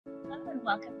and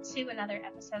welcome to another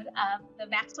episode of the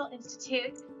Maxwell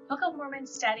Institute Book of Mormon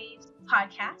Studies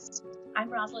podcast. I'm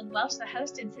Rosalynde Welch, the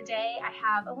host, and today I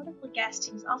have a wonderful guest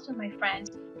who's also my friend.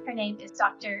 Her name is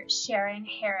Dr. Sharon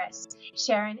Harris.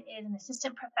 Sharon is an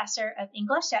assistant professor of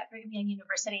English at Brigham Young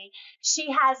University.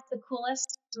 She has the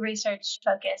coolest research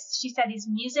focus. She studies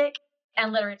music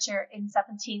and literature in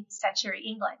 17th century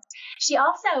England. She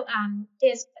also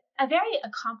is a very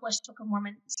accomplished Book of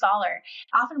Mormon scholar.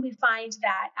 Often we find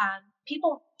that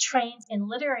people trained in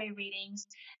literary readings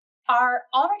are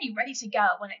already ready to go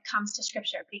when it comes to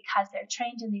scripture because they're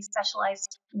trained in these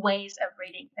specialized ways of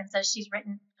reading. And so she's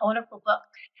written a wonderful book,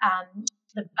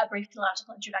 A Brief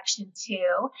Theological Introduction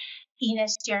to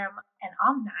Enos, Jerem, and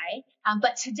Omni.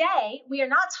 But today, we are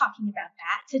not talking about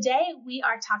that. Today, we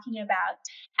are talking about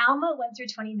Alma 1 through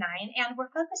 29, and we're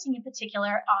focusing in particular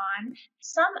on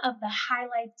some of the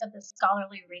highlights of the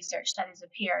scholarly research that has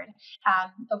appeared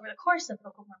over the course of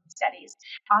Book of Mormon studies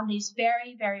on these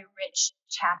very, very rich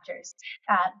chapters.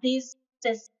 This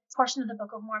portion of the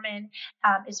Book of Mormon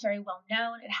is very well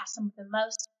known. It has some of the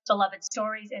most beloved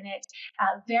stories in it,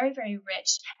 very, very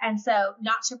rich. And so,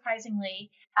 not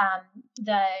surprisingly,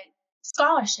 the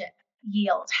scholarship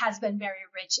yield has been very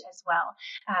rich as well.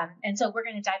 And so we're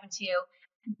going to dive into,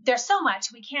 there's so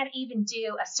much, we can't even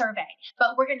do a survey,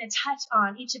 but we're going to touch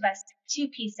on each of us two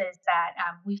pieces that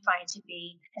we find to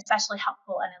be especially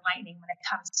helpful and enlightening when it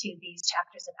comes to these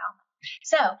chapters of Alma.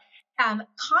 So,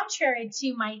 contrary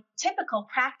to my typical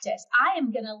practice, I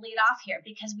am going to lead off here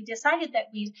because we decided that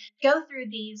we'd go through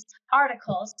these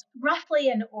articles roughly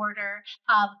in order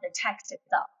of the text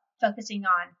itself, focusing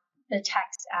on the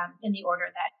text in the order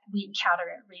that we encounter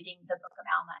it reading the Book of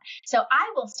Alma. So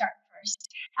I will start first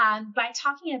by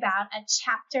talking about a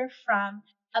chapter from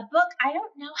a book. I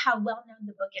don't know how well known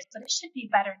the book is, but it should be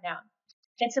better known.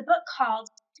 It's a book called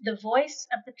The Voice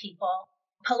of the People,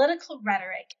 Political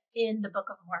Rhetoric in the Book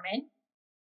of Mormon,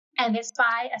 and it's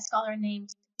by a scholar named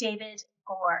David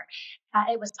Gore.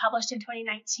 It was published in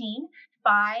 2019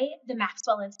 by the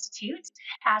Maxwell Institute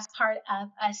as part of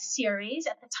a series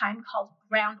at the time called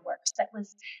Groundworks that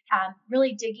was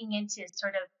really digging into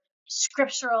sort of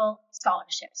scriptural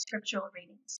scholarship, scriptural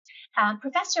readings.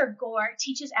 Professor Gore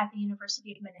teaches at the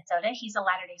University of Minnesota. He's a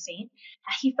Latter-day Saint.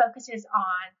 He focuses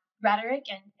on rhetoric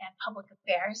and public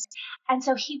affairs. And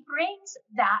so he brings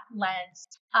that lens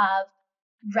of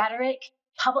rhetoric,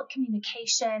 public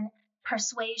communication,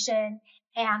 persuasion,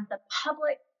 and the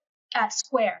public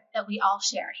square that we all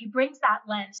share. He brings that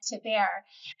lens to bear.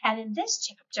 And in this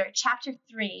chapter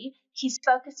 3, he's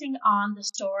focusing on the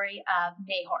story of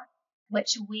Nahor,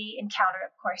 which we encounter,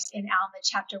 of course, in Alma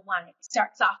chapter 1. It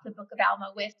starts off the Book of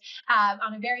Alma with,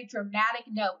 on a very dramatic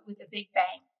note, with a big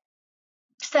bang.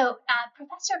 So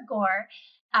Professor Gore,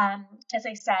 as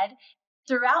I said,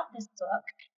 throughout this book,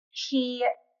 he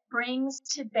brings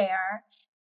to bear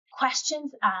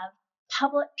questions of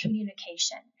public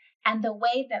communication and the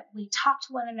way that we talk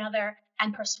to one another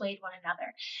and persuade one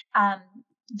another.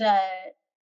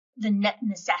 The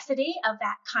necessity of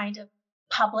that kind of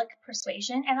public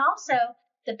persuasion and also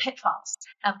the pitfalls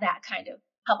of that kind of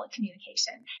public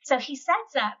communication. So he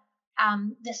sets up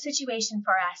the situation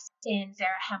for us in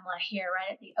Zarahemla here,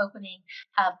 right at the opening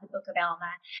of the Book of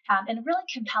Alma, in a really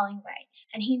compelling way.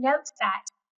 And he notes that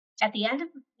at the end of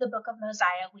the Book of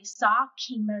Mosiah, we saw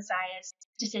King Mosiah's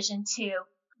decision to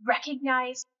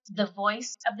recognize the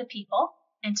voice of the people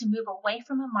and to move away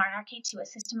from a monarchy to a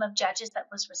system of judges that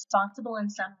was responsible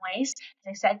in some ways, as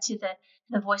I said, to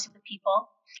the voice of the people,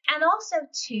 and also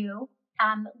to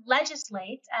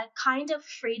legislate a kind of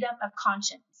freedom of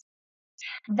conscience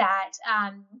that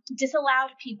disallowed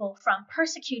people from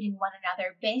persecuting one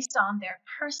another based on their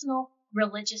personal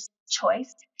religious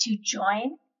choice to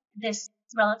join this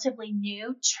relatively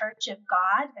new Church of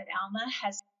God that Alma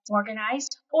has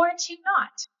organized, or to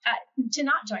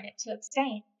not join it, to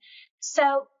abstain.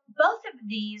 So both of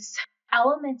these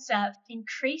elements of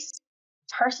increased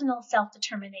personal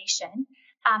self-determination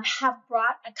have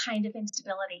brought a kind of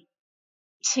instability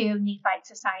to Nephite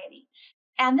society.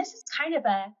 And this is kind of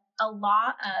a law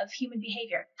of human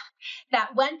behavior,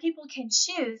 that when people can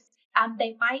choose,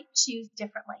 they might choose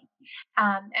differently.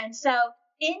 And so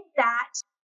in that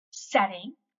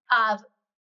setting of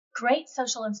great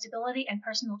social instability and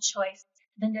personal choice,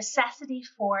 the necessity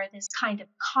for this kind of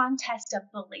contest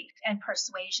of belief and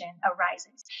persuasion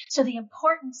arises. So the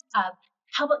importance of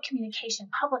public communication,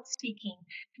 public speaking,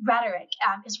 rhetoric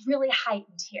is really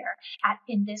heightened here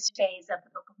in this phase of the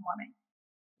Book of Mormon.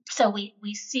 So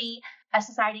we see a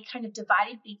society kind of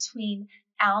divided between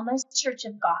Alma's Church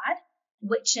of God,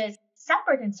 which is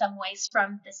separate in some ways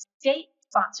from the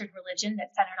state-sponsored religion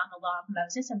that's centered on the law of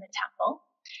Moses and the temple,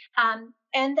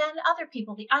 And then other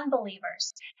people, the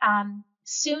unbelievers,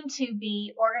 soon to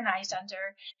be organized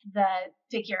under the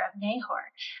figure of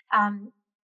Nahor.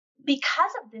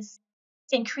 Because of this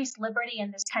increased liberty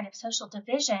and this kind of social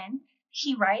division,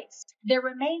 he writes, there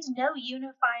remains no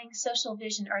unifying social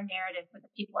vision or narrative for the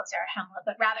people of Zarahemla,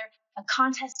 but rather a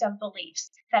contest of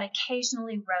beliefs that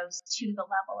occasionally rose to the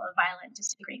level of violent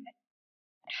disagreement.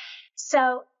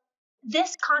 So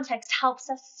this context helps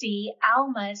us see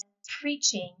Alma's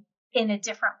preaching in a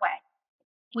different way.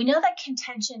 We know that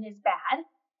contention is bad,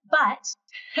 but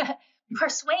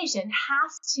persuasion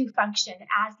has to function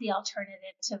as the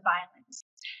alternative to violence.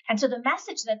 And so the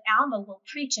message that Alma will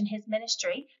preach in his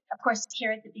ministry, of course,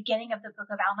 here at the beginning of the book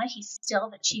of Alma, he's still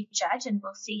the chief judge, and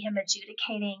we'll see him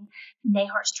adjudicating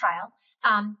Nahor's trial.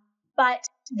 But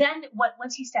then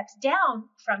once he steps down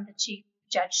from the chief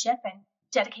judgeship and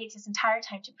dedicates his entire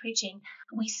time to preaching,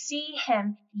 we see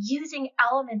him using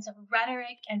elements of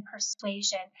rhetoric and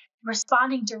persuasion,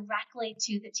 responding directly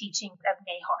to the teachings of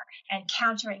Nahor and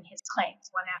countering his claims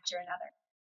one after another.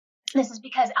 This is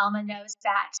because Alma knows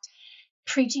that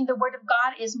preaching the word of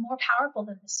God is more powerful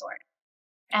than the sword,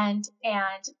 and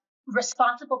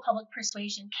responsible public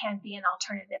persuasion can be an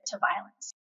alternative to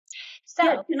violence. So,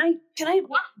 yeah, can I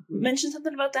mention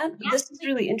something about that? Yes, this is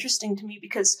really interesting to me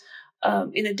because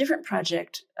in a different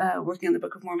project working on the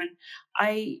Book of Mormon,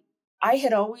 I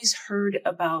had always heard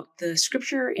about the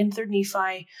scripture in 3rd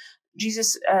Nephi.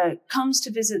 Jesus comes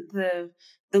to visit the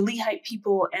Lehite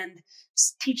people and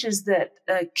teaches that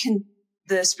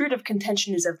the spirit of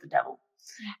contention is of the devil.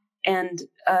 Yeah. And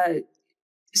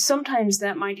sometimes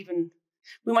that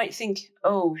we might think,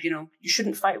 oh, you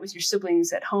shouldn't fight with your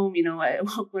siblings at home,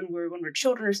 when we're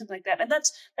children or something like that. And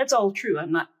that's all true.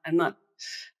 I'm not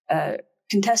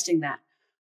contesting that.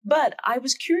 But I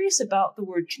was curious about the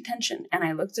word contention, and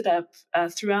I looked it up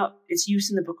throughout its use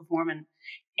in the Book of Mormon.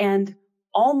 And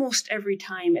almost every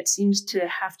time it seems to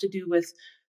have to do with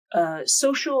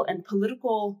social and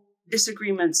political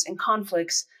disagreements and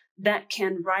conflicts that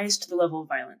can rise to the level of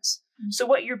violence. Mm-hmm. So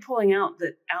what you're pulling out,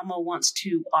 that Alma wants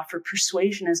to offer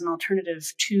persuasion as an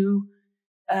alternative to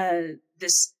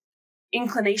this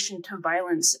inclination to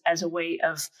violence as a way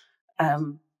of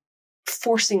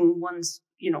forcing one's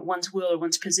will or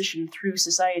one's position through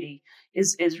society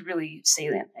is really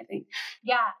salient, I think.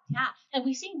 Yeah. And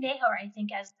we see Nahor, I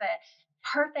think, as the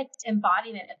perfect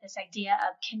embodiment of this idea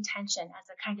of contention as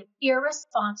a kind of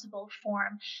irresponsible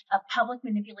form of public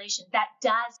manipulation that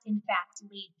does, in fact,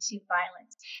 lead to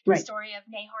violence. Right. The story of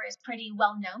Nahor is pretty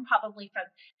well known, probably from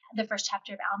the first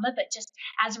chapter of Alma, but just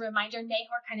as a reminder,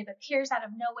 Nahor kind of appears out of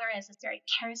nowhere as this very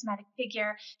charismatic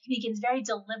figure. He begins very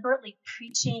deliberately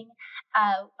preaching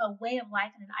a way of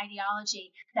life and an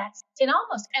ideology that's in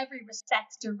almost every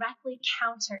respect directly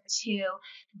counter to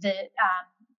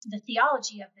the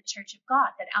theology of the Church of God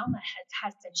that Alma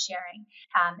has been sharing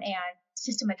and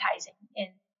systematizing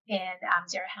in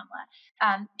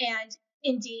Zarahemla. And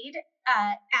indeed,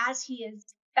 as he is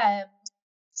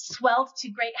swelled to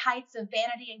great heights of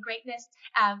vanity and greatness,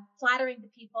 flattering the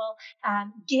people,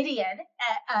 Gideon,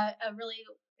 a really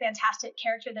fantastic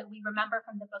character that we remember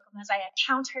from the book of Mosiah,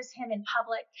 counters him in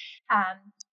public.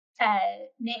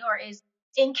 Nahor is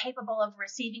incapable of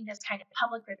receiving this kind of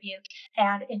public rebuke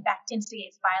and in fact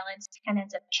instigates violence and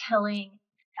ends up killing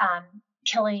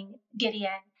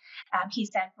Gideon.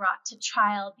 He's then brought to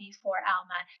trial before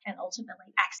Alma and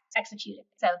ultimately executed.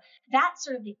 So that's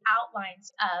sort of the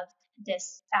outlines of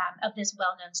this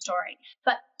well-known story.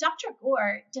 But Dr.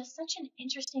 Gore does such an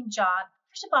interesting job,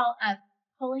 first of all, of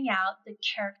pulling out the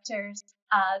characters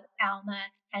of Alma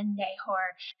and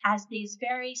Nahor as these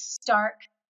very stark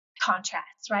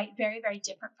contrasts, right? Very, very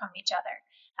different from each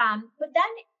other. But then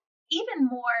even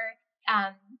more,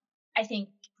 I think,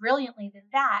 brilliantly than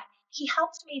that, he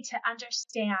helps me to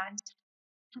understand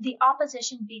the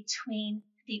opposition between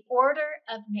the order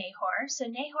of Nahor. So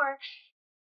Nahor,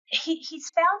 he's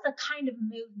found a kind of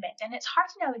movement, and it's hard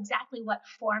to know exactly what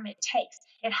form it takes.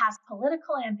 It has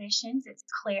political ambitions, it's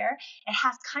clear. It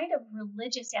has kind of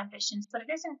religious ambitions, but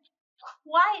it isn't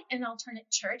quite an alternate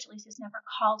church. At least it's never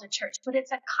called a church, but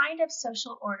it's a kind of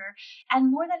social order.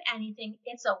 And more than anything,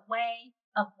 it's a way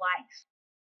of life.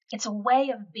 It's a way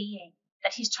of being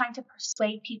that he's trying to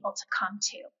persuade people to come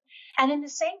to. And in the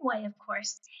same way, of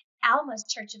course, Alma's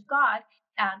Church of God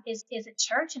is a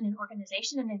church and an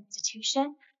organization, an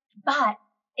institution, but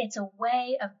it's a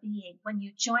way of being. When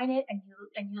you join it and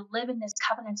you live in this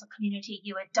covenantal community,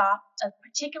 you adopt a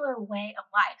particular way of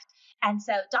life. And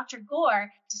so Dr.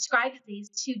 Gore describes these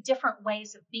two different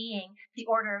ways of being. The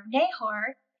order of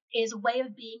Nahor is a way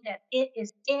of being that it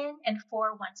is in and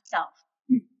for oneself.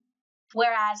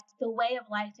 Whereas the way of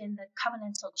life in the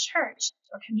covenantal church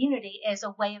or community is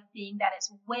a way of being that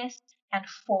is with and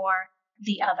for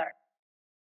the other.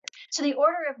 So the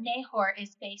order of Nahor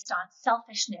is based on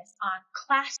selfishness, on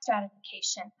class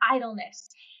stratification, idleness,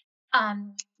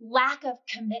 lack of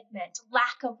commitment,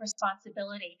 lack of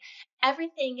responsibility.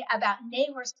 Everything about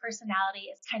Nahor's personality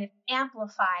is kind of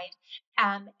amplified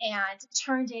and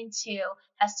turned into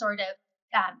a sort of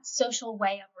social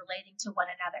way of relating to one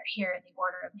another here in the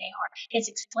order of Nahor. It's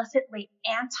explicitly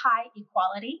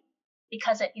anti-equality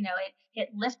because it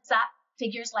lifts up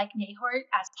figures like Nahor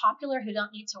as popular who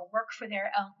don't need to work for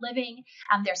their own living.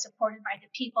 They're supported by the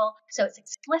people. So it's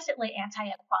explicitly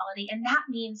anti-equality. And that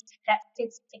means that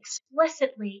it's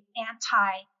explicitly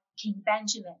anti-King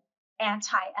Benjamin,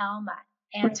 anti-Alma,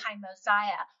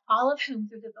 anti-Mosiah, all of whom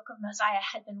through the book of Mosiah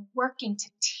had been working to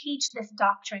teach this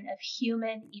doctrine of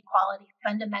human equality,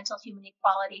 fundamental human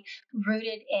equality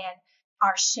rooted in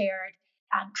our shared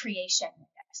creation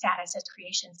status as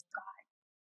creations of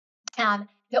God.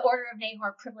 The order of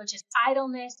Nahor privileges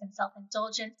idleness and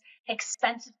self-indulgence.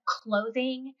 Expensive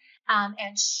clothing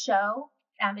and show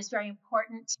is very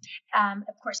important.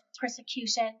 Of course,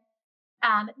 persecution.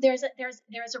 There's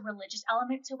a religious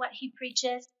element to what he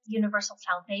preaches, universal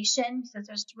salvation. So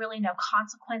there's really no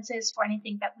consequences for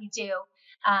anything that we do.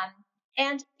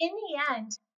 And in the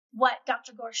end, what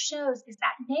Dr. Gore shows is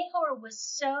that Nahor was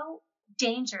so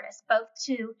dangerous, both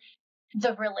to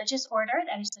the religious order,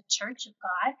 that is the Church of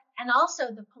God, and also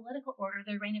the political order,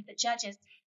 the reign of the judges,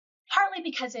 partly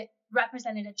because it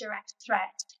represented a direct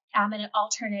threat and an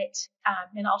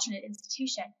alternate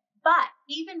institution. But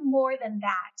even more than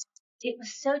that, it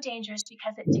was so dangerous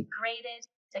because it degraded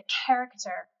the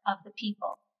character of the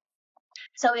people.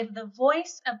 So if the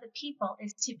voice of the people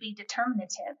is to be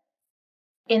determinative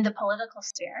in the political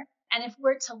sphere, and if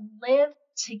we're to live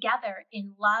together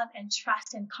in love and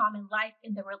trust and common life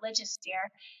in the religious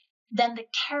sphere, then the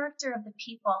character of the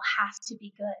people has to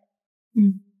be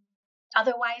good.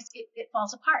 Otherwise, it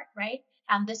falls apart, right?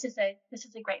 This is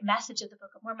a great message of the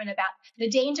Book of Mormon about the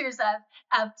dangers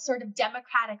of sort of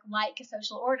democratic-like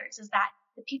social orders, is that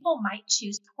the people might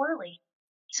choose poorly.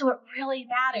 So it really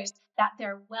matters that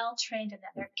they're well-trained and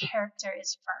that their character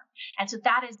is firm. And so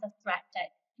that is the threat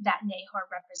that Nahor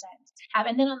represents.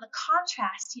 And then on the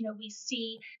contrast, we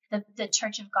see the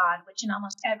Church of God, which in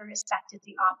almost every respect is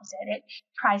the opposite. It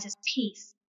prizes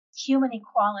peace, human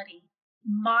equality,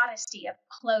 modesty of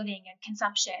clothing and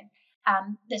consumption,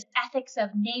 this ethics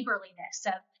of neighborliness,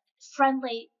 of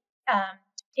friendly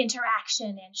interaction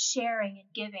and sharing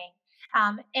and giving.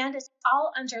 And it's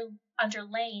all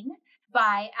underlain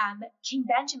by King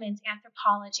Benjamin's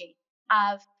anthropology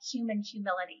of human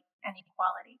humility and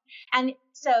equality. And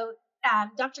so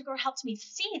Dr. Gore helped me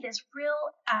see this real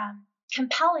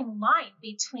compelling line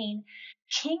between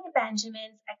King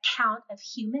Benjamin's account of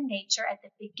human nature at the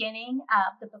beginning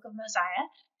of the Book of Mosiah,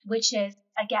 which is,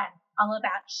 again, all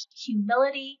about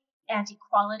humility and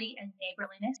equality and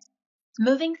neighborliness,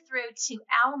 moving through to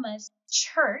Alma's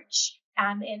church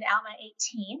in Alma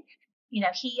 18.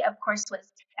 He, of course, was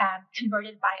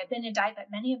converted by Abinadi, but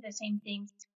many of the same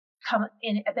things come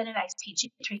in Abinadi's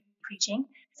preaching.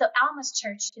 So Alma's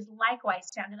church is likewise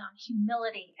founded on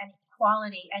humility and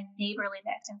equality and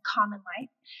neighborliness and common life.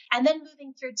 And then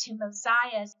moving through to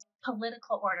Mosiah's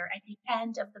political order at the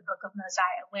end of the book of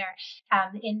Mosiah, where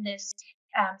in this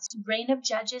reign of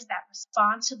judges that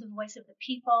respond to the voice of the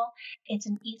people, it's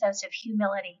an ethos of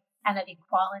humility and of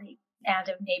equality and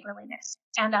of neighborliness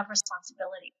and of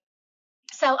responsibility.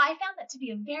 So I found that to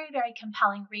be a very, very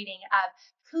compelling reading of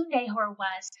who Nahor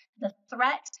was, the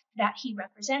threat that he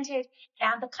represented,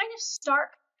 and the kind of stark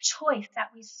choice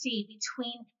that we see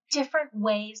between different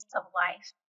ways of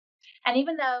life. And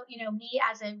even though, me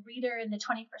as a reader in the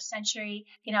 21st century,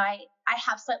 I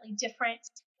have slightly different,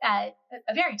 a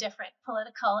very different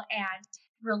political and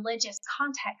religious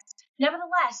context.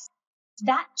 Nevertheless,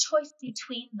 that choice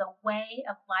between the way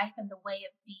of life and the way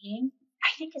of being, I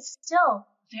think is still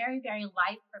very, very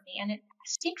light for me. And it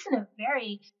speaks in a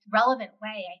very relevant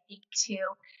way, I think, to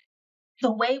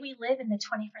the way we live in the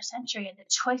 21st century and the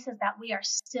choices that we are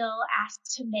still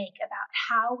asked to make about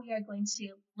how we are going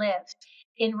to live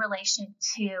in relation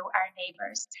to our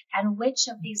neighbors and which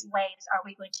of these ways are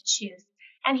we going to choose.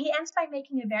 And he ends by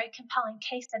making a very compelling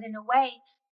case that in a way,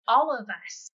 all of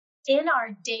us in our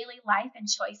daily life and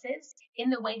choices, in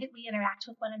the way that we interact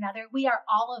with one another, we are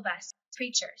all of us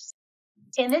preachers.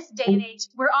 In this day and age,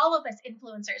 we're all of us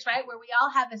influencers, right? Where we all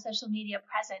have a social media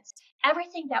presence.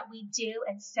 Everything that we do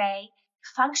and say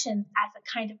functions as a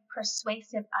kind of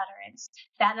persuasive utterance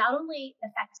that not only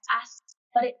affects us,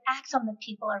 but it acts on the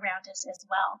people around us as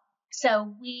well.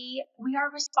 So we are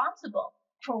responsible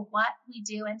for what we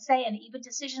do and say, and even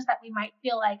decisions that we might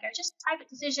feel like are just private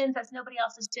decisions, that's nobody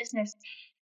else's business.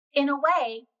 In a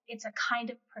way, it's a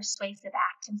kind of persuasive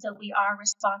act. And so we are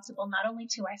responsible not only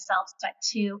to ourselves, but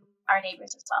to our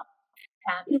neighbors as well.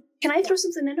 Can I throw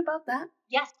something in about that?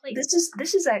 Yes, please.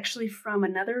 This is actually from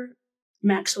another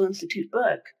Maxwell Institute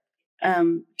book,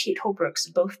 Kate Holbrook's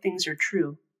Both Things Are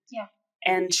True. Yeah.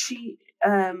 And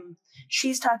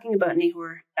she's talking about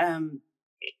Nahor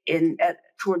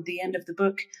toward the end of the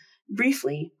book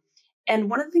briefly. And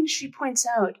one of the things she points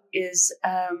out is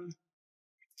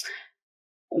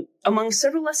among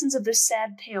several lessons of this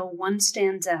sad tale, one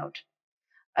stands out.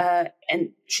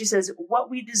 And she says, what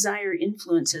we desire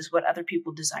influences what other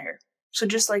people desire. So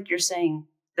just like you're saying,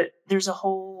 that there's a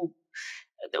whole,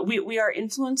 we are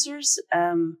influencers.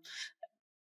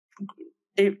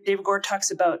 David Gore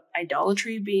talks about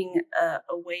idolatry being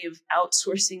a way of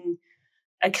outsourcing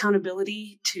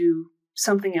accountability to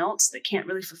something else that can't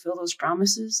really fulfill those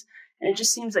promises. And it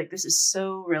just seems like this is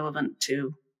so relevant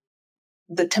to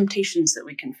the temptations that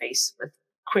we can face with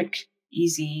quick,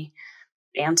 easy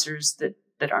answers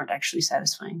that aren't actually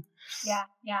satisfying. Yeah,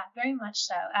 very much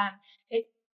so.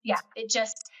 It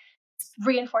just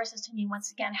reinforces to me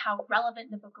once again how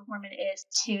relevant the Book of Mormon is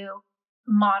to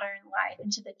modern life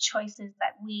and to the choices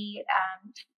that we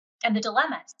and the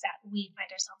dilemmas that we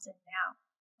find ourselves in now.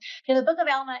 You know, the Book of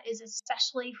Alma is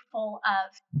especially full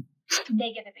of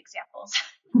negative examples.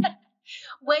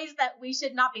 Ways that we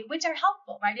should not be, which are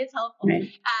helpful, right? It's helpful.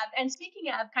 Right. And speaking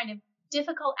of kind of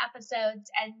difficult episodes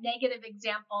and negative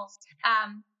examples,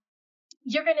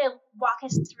 you're going to walk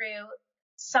us through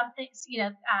something,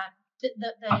 the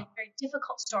very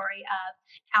difficult story of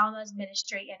Alma's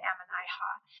ministry in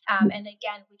Ammonihah. And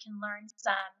again, we can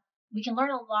learn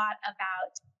a lot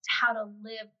about how to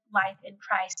live life in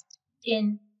Christ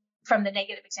from the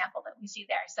negative example that we see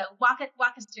there. So walk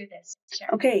us through this,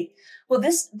 Sharon. Okay. Well,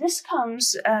 this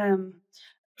comes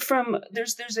from,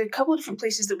 there's a couple of different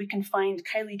places that we can find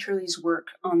Kylie Turley's work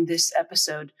on this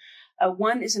episode.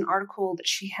 One is an article that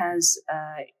she has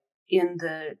in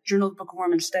the Journal of the Book of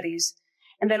Mormon Studies,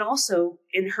 and then also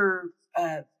in her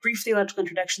brief theological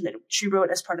introduction that she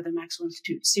wrote as part of the Maxwell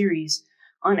Institute series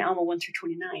on Alma 1 through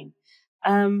 29.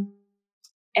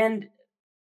 And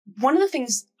one of the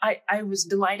things I was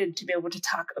delighted to be able to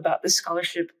talk about this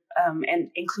scholarship and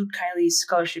include Kylie's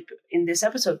scholarship in this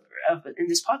episode in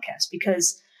this podcast,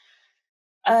 because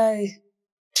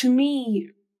to me,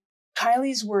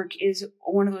 Kylie's work is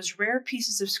one of those rare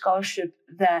pieces of scholarship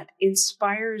that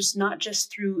inspires not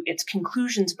just through its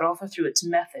conclusions, but also through its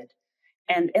method.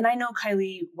 And I know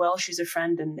Kylie well, she's a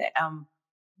friend. And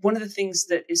one of the things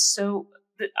that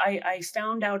I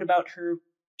found out about her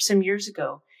some years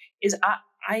ago is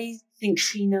I think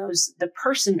she knows the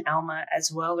person Alma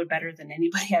as well or better than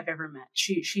anybody I've ever met.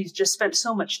 She's just spent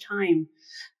so much time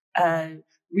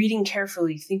reading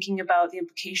carefully, thinking about the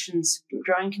implications,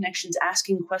 drawing connections,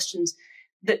 asking questions,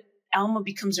 that Alma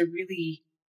becomes a really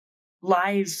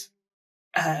live,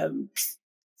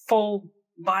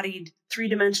 full-bodied,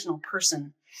 three-dimensional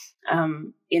person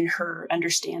in her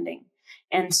understanding.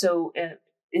 And so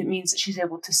it means that she's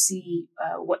able to see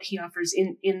what he offers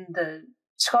in the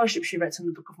scholarship she writes on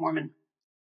the Book of Mormon.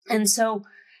 And so,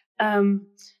 and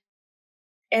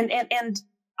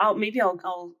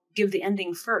I'll give the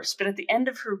ending first, but at the end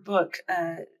of her book,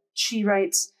 she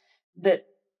writes that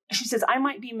she says, I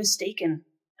might be mistaken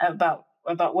about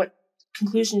what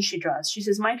conclusions she draws. She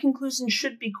says, my conclusions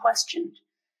should be questioned.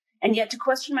 And yet to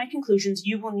question my conclusions,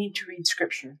 you will need to read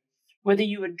Scripture. Whether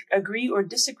you would agree or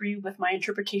disagree with my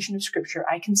interpretation of Scripture,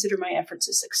 I consider my efforts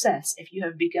a success if you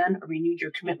have begun or renewed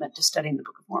your commitment to studying the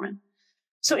Book of Mormon.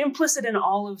 So implicit in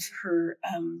all of her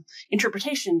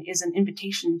interpretation is an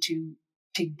invitation to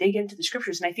dig into the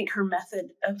Scriptures. And I think her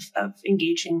method of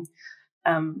engaging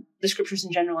the Scriptures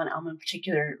in general and Alma in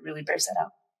particular really bears that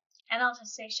out. And I'll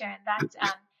just say, Sharon, that's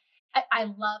I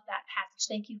love that passage.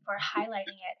 Thank you for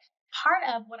highlighting it. Part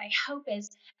of what I hope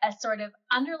is a sort of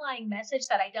underlying message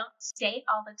that I don't state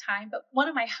all the time, but one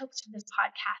of my hopes for this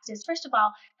podcast is, first of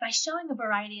all, by showing a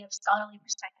variety of scholarly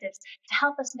perspectives to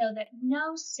help us know that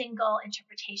no single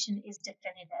interpretation is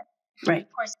definitive. Right.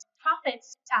 Of course,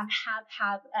 prophets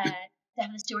have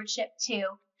the stewardship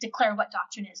to declare what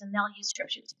doctrine is, and they'll use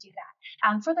Scripture to do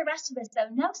that. For the rest of us, though,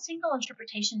 no single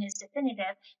interpretation is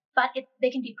definitive, but they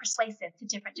can be persuasive to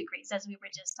different degrees, as we were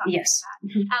just talking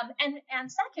about. Mm-hmm. And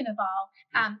second of all,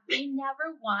 I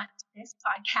never want this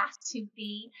podcast to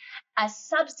be a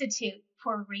substitute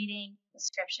for reading the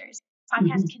Scriptures.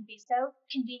 Podcasts can be so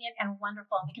convenient and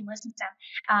wonderful, and we can listen to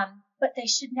them, but they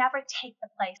should never take the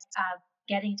place of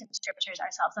getting to the scriptures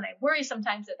ourselves. And I worry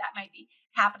sometimes that might be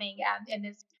happening in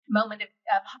this moment of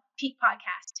peak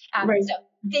podcast. Right. So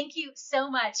thank you so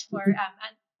much for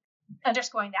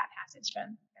underscoring that passage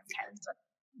from Kylie's book.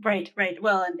 Right.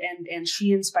 Well, and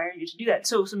she inspired you to do that.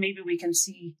 So maybe we can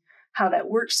see how that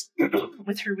works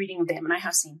with her reading of the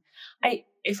Ammonihah scene.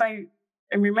 If I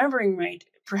am remembering right,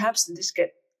 perhaps this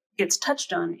gets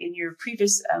touched on in your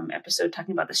previous episode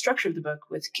talking about the structure of the book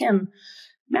with Kim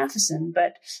Matheson,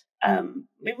 but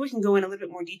maybe we can go in a little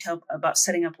bit more detail about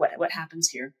setting up what happens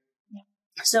here. Yeah.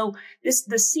 So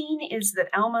the scene is that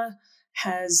Alma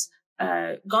has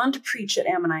gone to preach at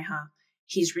Ammonihah.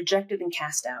 He's rejected and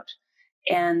cast out,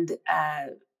 and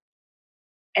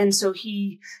so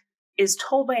he is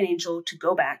told by an angel to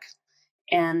go back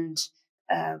and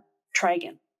try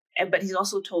again. But he's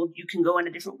also told you can go in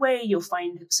a different way. You'll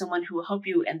find someone who will help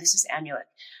you, and this is Amulek.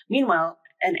 Meanwhile,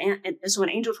 so an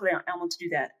angel told Alma to do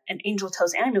that. An angel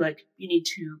tells Amulek, you need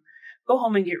to go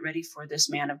home and get ready for this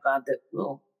man of God that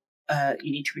will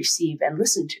you need to receive and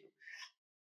listen to.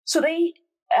 So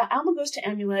Alma goes to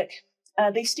Amulek.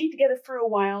 They stay together for a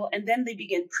while, and then they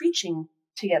begin preaching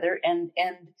together, and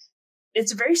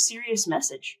it's a very serious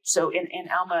message. So in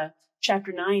Alma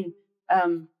chapter 9,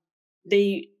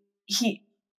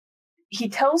 he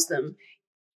tells them,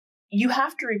 you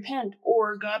have to repent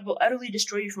or God will utterly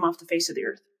destroy you from off the face of the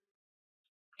earth.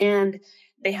 And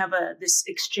they have this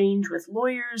exchange with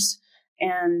lawyers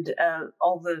and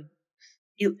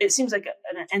it seems like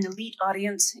an elite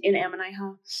audience in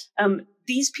Ammonihah.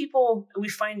 These people, we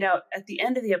find out at the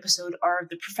end of the episode, are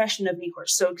the profession of Nehor.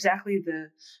 So exactly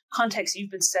the context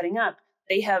you've been setting up,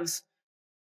 they have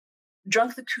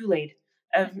drunk the Kool-Aid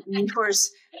of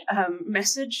Nehor's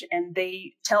message, and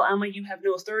they tell Alma, you have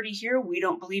no authority here. We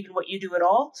don't believe in what you do at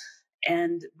all,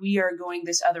 and we are going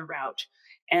this other route.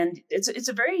 And it's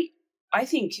a very, I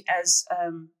think, as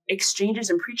exchanges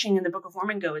and preaching in the Book of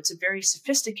Mormon go, it's a very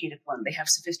sophisticated one. They have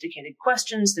sophisticated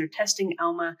questions. They're testing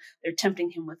Alma. They're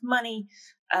tempting him with money,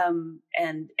 and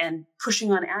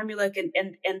pushing on Amulek.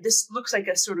 And this looks like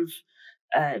a sort of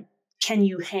can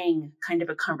you hang kind of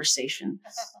a conversation.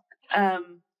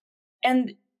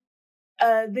 And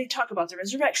they talk about the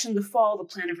resurrection, the fall, the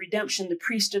plan of redemption, the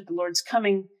priesthood, the Lord's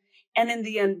coming. And in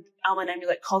the end, Alma and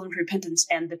Amulek call them to repentance,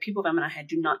 and the people of Ammonihah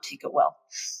do not take it well.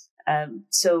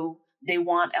 So they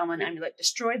want Alma and Amulek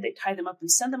destroyed. They tie them up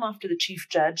and send them off to the chief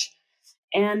judge.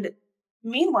 And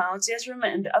meanwhile, Zeezrom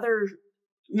and other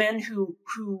men who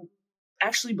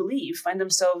actually believe, find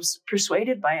themselves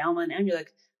persuaded by Alma and Amulek.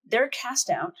 They're cast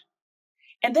out.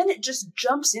 And then it just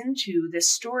jumps into this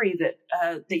story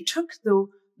that they took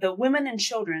the women and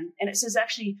children, and it says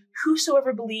actually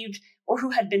whosoever believed or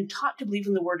who had been taught to believe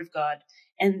in the word of God,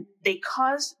 and they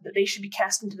caused that they should be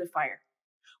cast into the fire.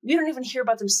 We don't even hear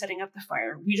about them setting up the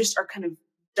fire. We just are kind of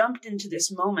dumped into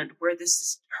this moment where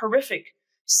this horrific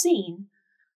scene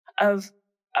of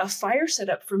a fire set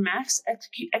up for mass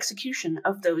execution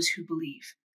of those who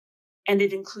believe. And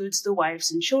it includes the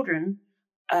wives and children,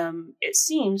 it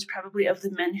seems, probably of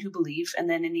the men who believe, and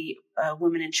then any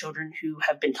women and children who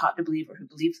have been taught to believe or who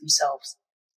believe themselves.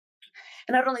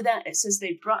 And not only that, it says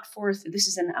they brought forth, this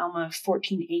is in Alma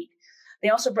 14:8, they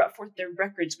also brought forth their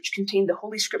records, which contained the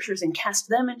Holy Scriptures, and cast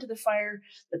them into the fire,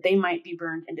 that they might be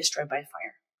burned and destroyed by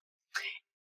fire.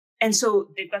 And so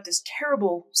they've got this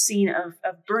terrible scene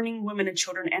of burning women and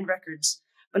children and records.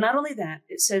 But not only that,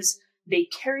 it says they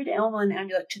carried Alma and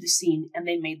Amulek to the scene, and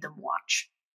they made them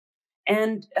watch.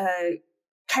 And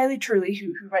Kylie Turley,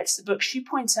 who writes the book, she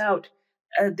points out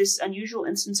this unusual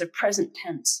instance of present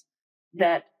tense,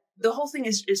 that the whole thing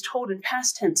is told in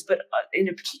past tense, but in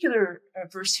a particular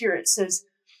verse here, it says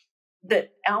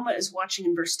that Alma is watching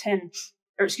in verse 10,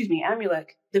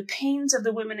 Amulek, the pains of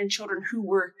the women and children who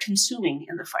were consuming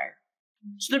in the fire.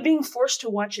 So they're being forced to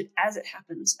watch it as it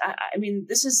happens. I mean,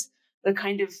 this is the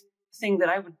kind of thing that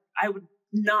I would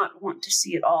not want to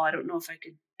see at all. I don't know if I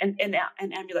could. And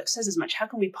Amulek says as much. How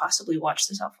can we possibly watch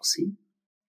this awful scene?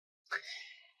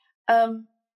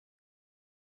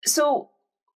 So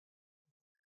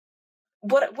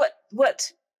what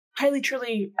Kylie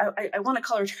Turley, I want to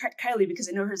call her Kylie because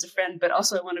I know her as a friend, but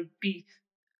also I want to be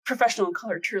professional and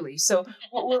call her Turley. So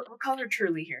we'll call her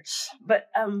Turley here. But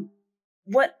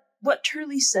what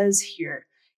Turley says here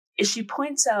is she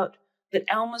points out that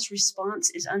Alma's response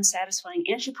is unsatisfying,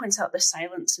 and she points out the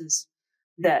silences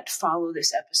that follow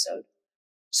this episode.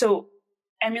 So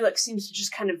Amulek seems to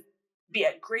just kind of be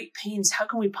at great pains. How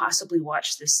can we possibly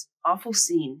watch this awful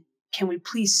scene? Can we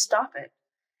please stop it?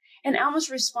 And Alma's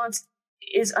response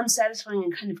is unsatisfying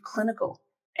and kind of clinical.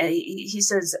 He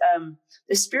says,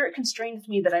 the Spirit constraineth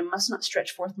me that I must not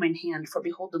stretch forth mine hand, for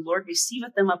behold, the Lord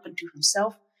receiveth them up unto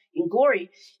himself. in glory,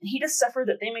 and he doth suffer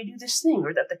that they may do this thing,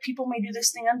 or that the people may do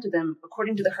this thing unto them,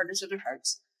 according to the hardness of their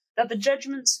hearts, that the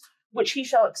judgments which he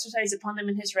shall exercise upon them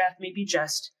in his wrath may be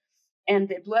just, and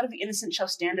the blood of the innocent shall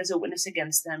stand as a witness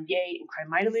against them, yea, and cry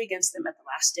mightily against them at the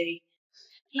last day.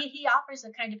 He offers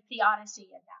a kind of theodicy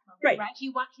in that moment, right?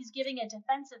 He's giving a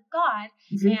defense of God,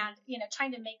 and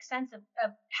trying to make sense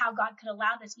of how God could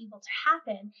allow this evil to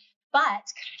happen. But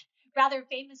rather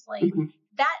famously,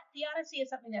 that theodicy is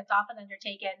something that's often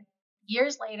undertaken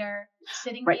years later,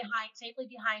 sitting safely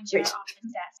behind Sharon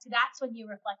Harris's desk. That's when you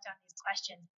reflect on these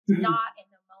questions, not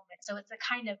in the moment. So it's a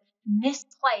kind of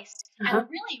misplaced and a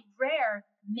really rare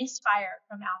misfire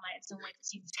from Alma in some ways, it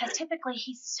seems, because typically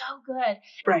he's so good at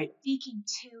speaking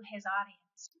to his audience.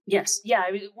 Yes, yeah.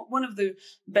 I mean, one of the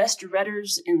best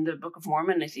readers in the Book of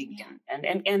Mormon, I think,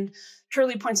 and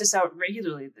Turley points this out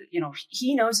regularly. That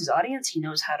he knows his audience. He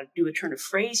knows how to do a turn of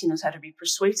phrase. He knows how to be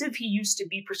persuasive. He used to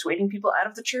be persuading people out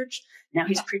of the church. Now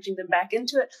he's preaching them back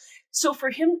into it. So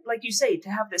for him, like you say, to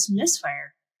have this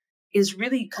misfire is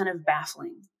really kind of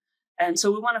baffling. And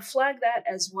so we want to flag that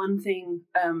as one thing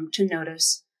to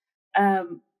notice.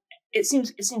 It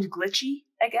seems glitchy,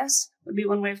 I guess, would be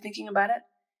one way of thinking about it.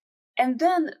 And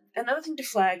then another thing to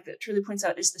flag that Turley points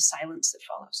out is the silence that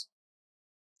follows.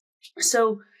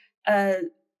 So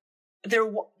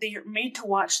they're made to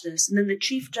watch this, and then the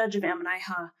chief judge of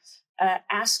Ammonihah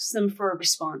asks them for a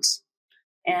response.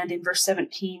 And in verse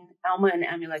 17, Alma and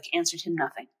Amulek answered him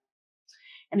nothing.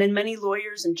 And then many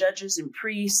lawyers and judges and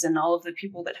priests and all of the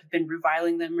people that have been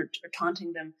reviling them or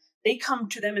taunting them, they come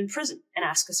to them in prison and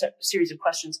ask a series of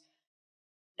questions.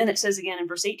 And it says again in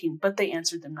verse 18, but they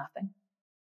answered them nothing.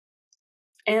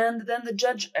 And then the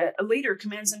judge later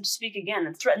commands them to speak again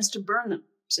and threatens to burn them.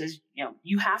 Says,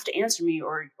 you have to answer me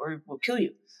or we'll kill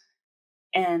you.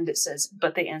 And it says,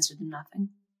 but they answered them nothing.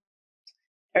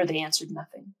 Or they answered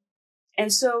nothing.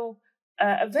 And so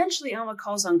eventually Alma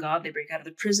calls on God. They break out of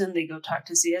the prison. They go talk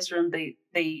to Zeezrom.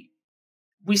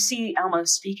 We see Alma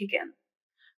speak again.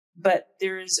 But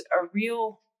there is a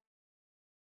real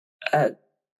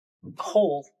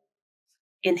hole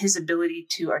in his ability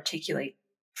to articulate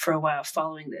for a while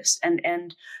following this.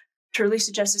 And Turley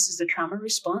suggests this is a trauma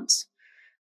response.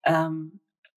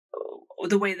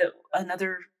 The way that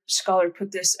another scholar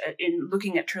put this in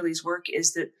looking at Turley's work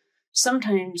is that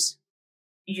sometimes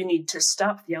you need to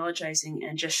stop theologizing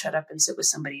and just shut up and sit with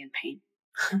somebody in pain.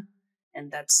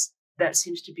 And that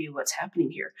seems to be what's happening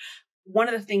here. One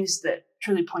of the things that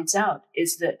Turley points out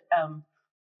is that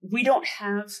we don't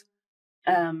have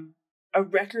a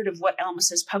record of what Alma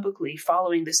says publicly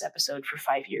following this episode for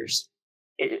 5 years.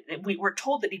 We're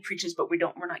told that he preaches, but we're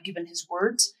not given his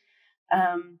words.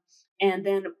 And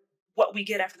then what we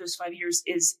get after those 5 years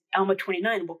is Alma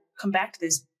 29. We'll come back to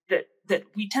this, that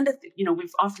we tend to, we've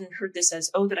often heard this as,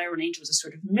 that Iron Age was a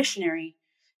sort of missionary,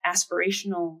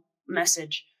 aspirational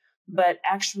message. But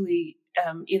actually,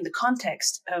 in the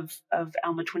context of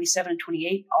Alma 27 and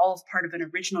 28, all part of an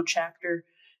original chapter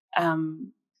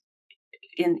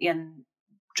in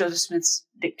Joseph Smith's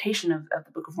dictation of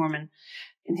the Book of Mormon,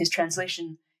 in his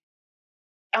translation,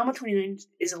 Alma 29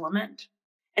 is a lament.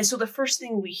 And so the first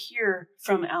thing we hear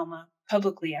from Alma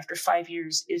publicly after 5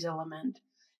 years is a lament.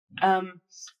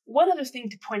 One other thing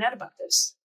to point out about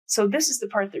this. So this is the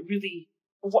part that really,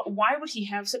 why would he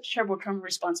have such a terrible trauma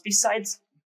response besides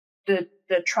the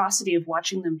atrocity of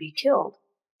watching them be killed?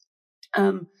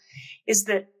 Is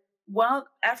that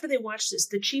after they watch this,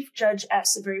 the chief judge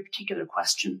asks a very particular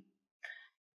question.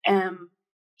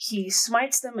 He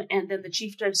smites them, and then the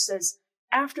chief judge says,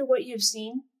 after what you have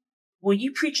seen, will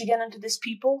you preach again unto this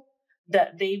people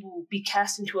that they will be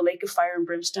cast into a lake of fire and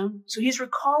brimstone? So he's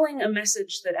recalling a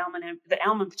message that Alma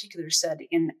in particular said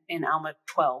in Alma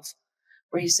 12,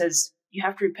 where he says, you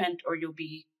have to repent or you'll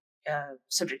be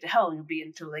subject to hell and you'll be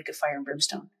into a lake of fire and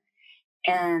brimstone.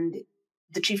 And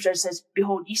the chief judge says,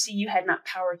 behold, ye see, you had not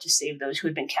power to save those who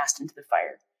had been cast into the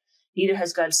fire. Neither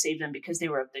has God saved them because they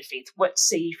were of their faith. What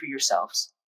say ye for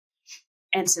yourselves?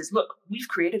 And says, look, we've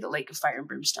created a lake of fire and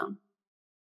brimstone.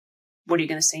 What are you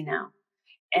going to say now?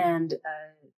 And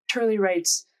Turley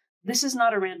writes, this is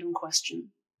not a random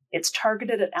question. It's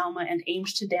targeted at Alma and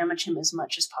aims to damage him as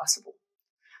much as possible.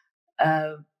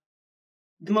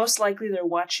 Most likely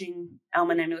Alma and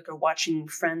Amulek are watching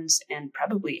friends and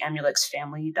probably Amulek's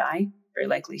family die, very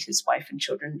likely his wife and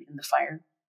children in the fire.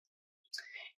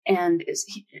 And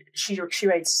she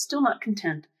writes, still not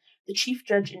content, the chief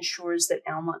judge ensures that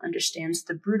Alma understands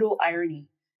the brutal irony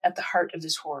at the heart of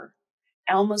this horror.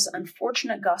 Alma's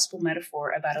unfortunate gospel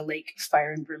metaphor about a lake of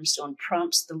fire and brimstone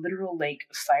prompts the literal lake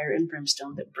of fire and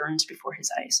brimstone that burns before his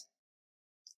eyes.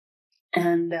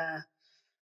 And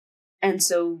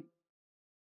so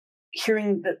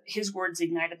hearing that his words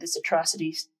ignited this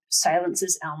atrocity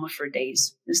silences Alma for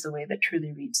days, is the way that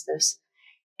Truly reads this,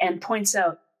 and points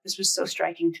out, this was so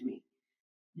striking to me,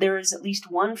 there is at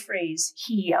least one phrase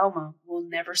he, Alma, will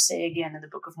never say again in the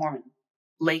Book of Mormon: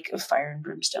 lake of fire and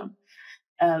brimstone.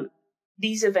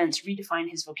 These events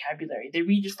redefine his vocabulary. They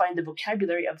redefine the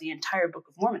vocabulary of the entire Book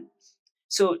of Mormon.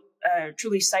 So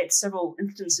Truly cites several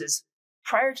instances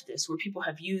prior to this where people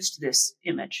have used this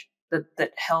image,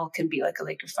 that hell can be like a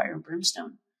lake of fire and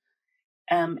brimstone.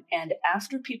 And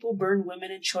after people burn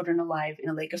women and children alive in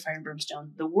a lake of fire and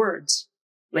brimstone, the words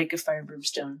lake of fire and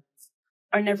brimstone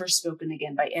are never spoken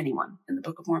again by anyone in the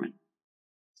Book of Mormon.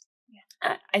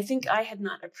 Yeah. I think I had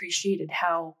not appreciated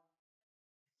how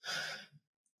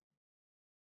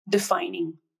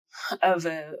defining of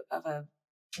a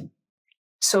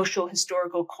social,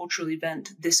 historical, cultural event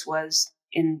this was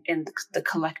in the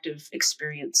collective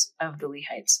experience of the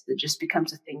Lehites. That just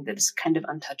becomes a thing that is kind of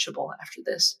untouchable after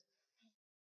this.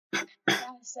 Yeah,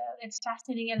 so it's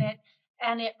fascinating,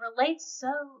 and it relates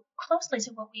so closely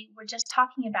to what we were just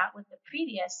talking about with the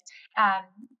previous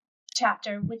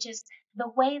chapter, which is the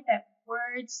way that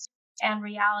words and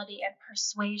reality and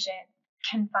persuasion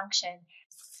can function.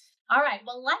 All right,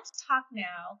 well, let's talk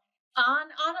now on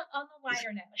the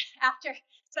lighter note. After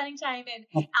spending time in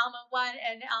Alma 1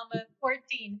 and Alma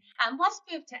 14, let's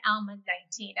move to Alma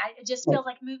 19. It just feels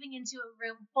like moving into a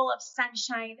room full of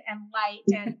sunshine and light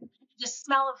and the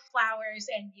smell of flowers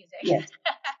and music. Yes.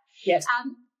 Yes.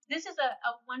 This is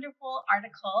a wonderful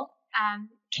article,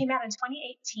 came out in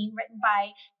 2018, written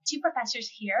by two professors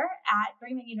here at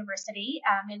Brigham Young University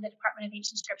in the Department of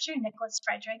Ancient Scripture, Nicholas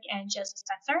Frederick and Joseph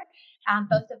Spencer.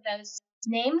 Both of those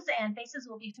names and faces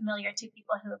will be familiar to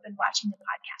people who have been watching the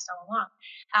podcast all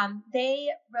along. They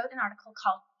wrote an article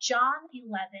called John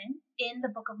 11 in the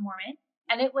Book of Mormon,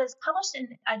 and it was published in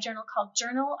a journal called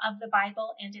Journal of the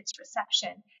Bible and Its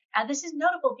Reception. This is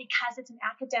notable because it's an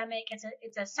academic,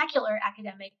 it's a secular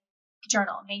academic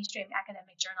journal, mainstream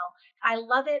academic journal. I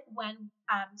love it when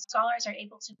scholars are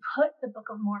able to put the Book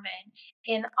of Mormon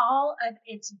in all of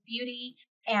its beauty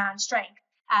and strength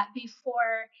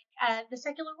before the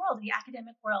secular world, the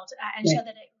academic world, and show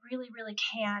that it really, really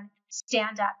can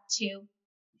stand up to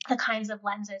the kinds of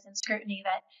lenses and scrutiny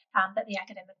that the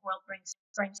academic world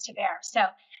brings to bear. So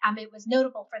it was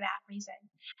notable for that reason.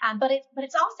 But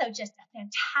it's also just a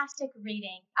fantastic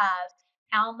reading of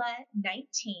Alma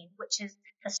 19, which is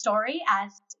the story,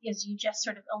 as you just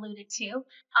sort of alluded to,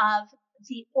 of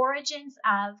the origins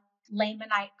of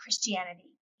Lamanite Christianity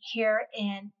here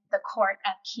in the court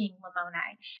of King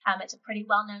Lamoni. It's a pretty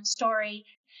well-known story.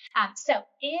 So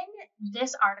in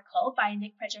this article by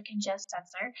Nick Frederick and Joe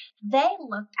Spencer, they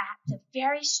looked at the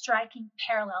very striking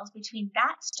parallels between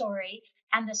that story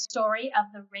and the story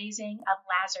of the raising of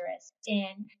Lazarus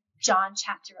in John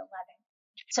chapter 11.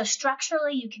 So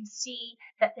structurally, you can see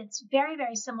that it's very,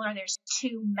 very similar. There's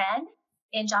two men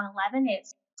in John 11.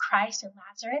 It's Christ and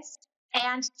Lazarus,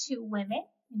 and two women.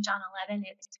 In John 11,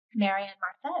 it's Mary and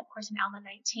Martha. Of course, in Alma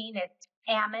 19, it's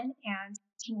Ammon and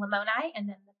King Lamoni, and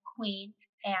then the queen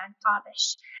and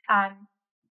Abish.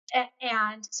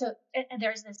 And so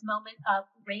there's this moment of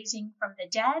raising from the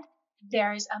dead.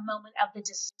 There's a moment of the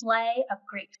display of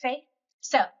great faith.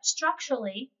 So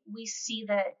structurally, we see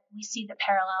the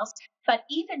parallels, but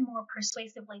even more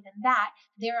persuasively than that,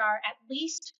 there are at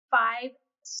least 5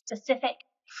 specific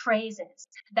phrases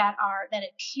that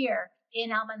appear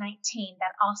in Alma 19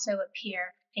 that also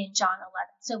appear in John 11.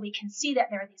 So we can see that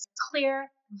there are these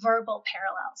clear verbal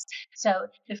parallels. So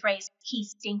the phrase "he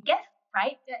stinketh,"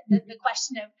 right? The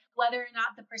question of whether or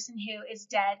not the person who is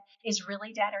dead is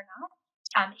really dead or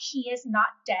not. He is not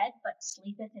dead, but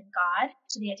sleepeth in God.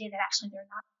 So the idea that actually they're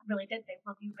not really dead, they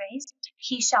will be raised.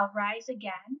 He shall rise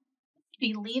again.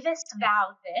 Believest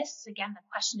thou this? Again, the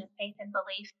question of faith and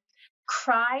belief.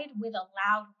 Cried with a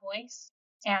loud voice,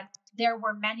 and there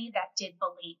were many that did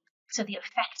believe. So the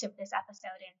effect of this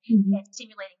episode in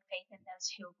stimulating faith in those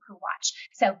who watch.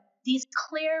 So these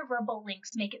clear verbal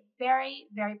links make it very,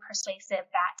 very persuasive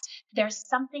that there's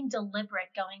something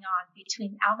deliberate going on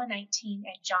between Alma 19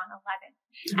 and John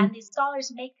 11. And these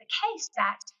scholars make the case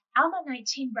that Alma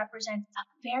 19 represents a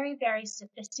very, very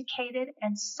sophisticated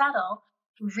and subtle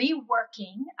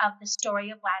reworking of the story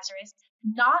of Lazarus,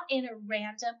 not in a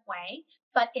random way,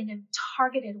 but in a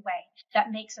targeted way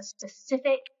that makes a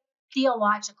specific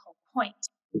theological point.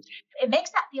 It makes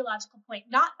that theological point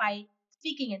not by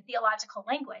speaking in theological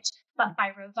language, but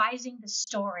by revising the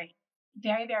story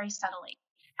very, very subtly.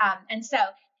 And so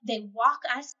they walk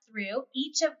us through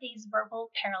each of these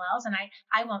verbal parallels, and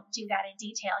I won't do that in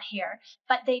detail here,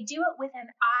 but they do it with an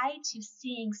eye to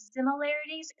seeing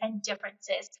similarities and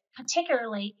differences,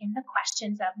 particularly in the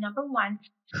questions of, number one,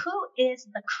 who is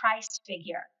the Christ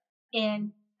figure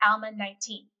in Alma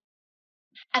 19?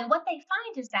 And what they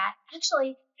find is that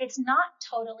actually it's not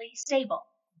totally stable.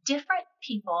 Different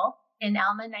people in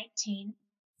Alma 19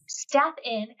 step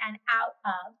in and out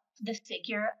of the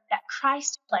figure that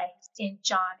Christ plays in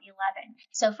John 11.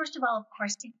 So first of all, of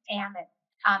course, it's Ammon,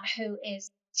 who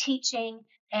is teaching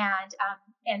and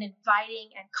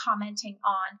inviting and commenting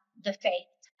on the faith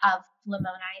of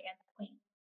Lamoni and the queen.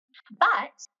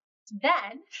 But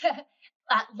then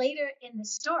later in the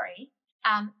story,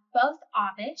 both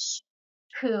Abish,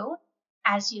 who,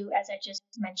 as I just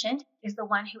mentioned, is the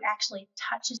one who actually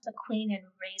touches the queen and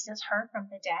raises her from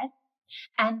the dead,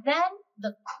 and then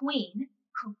the queen,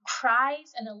 who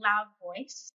cries in a loud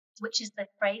voice, which is the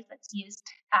phrase that's used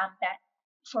that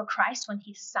for Christ when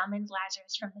he summoned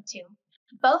Lazarus from the tomb.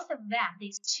 Both of them,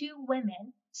 these two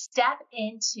women, step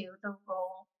into the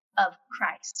role of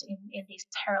Christ in these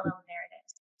parallel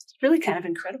narratives. It's really kind of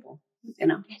incredible, you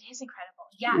know. It is incredible,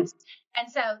 yes.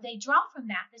 And so they draw from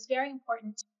that this very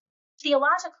important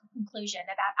theological conclusion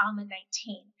about Alma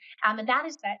 19, and that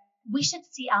is that we should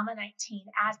see Alma 19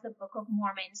 as the Book of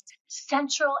Mormon's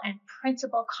central and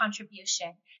principal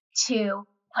contribution to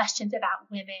questions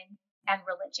about women and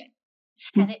religion.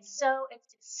 And it's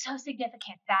so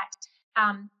significant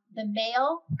that the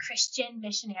male Christian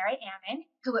missionary Ammon,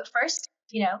 who at first,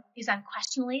 is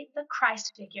unquestionably the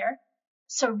Christ figure,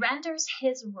 surrenders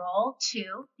his role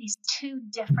to these two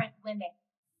different women.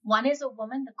 One is a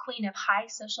woman, the queen of high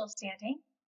social standing,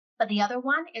 but the other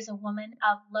one is a woman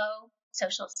of low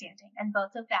social standing, and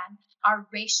both of them are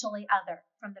racially other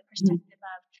from the perspective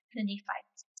of the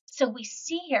Nephites. So we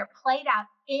see here played out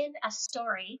in a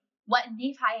story what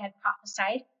Nephi had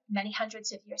prophesied many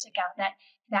hundreds of years ago,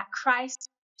 that Christ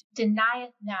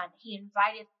denieth none. He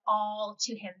inviteth all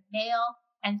to him, male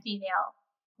and female,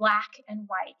 black and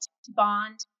white,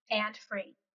 bond and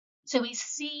free. So we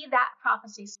see that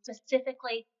prophecy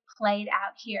specifically played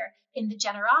out here in the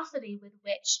generosity with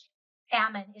which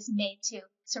Ammon is made to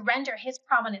surrender his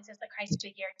prominence as the Christ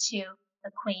figure to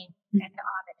the queen and to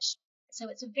Abish. So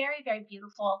it's a very, very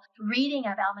beautiful reading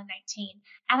of Alma 19.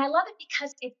 And I love it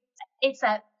because it's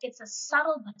a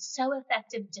subtle but so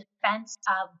effective defense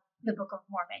of the Book of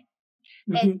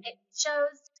Mormon. It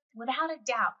shows without a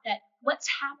doubt that what's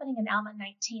happening in Alma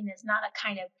 19 is not a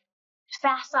kind of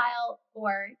facile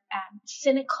or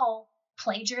cynical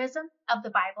plagiarism of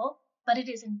the Bible, but it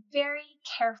is a very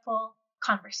careful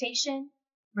conversation,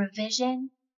 revision,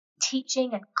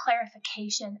 teaching, and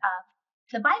clarification of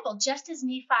the Bible, just as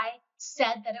Nephi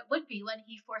said that it would be when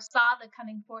he foresaw the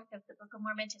coming forth of the Book of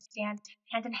Mormon to stand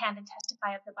hand in hand and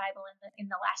testify of the Bible in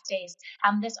the last days.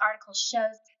 This article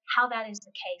shows how that is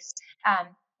the case,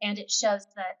 and it shows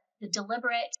the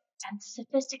deliberate and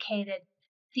sophisticated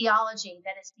theology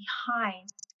that is behind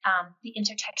the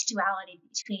intertextuality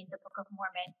between the Book of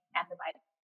Mormon and the Bible.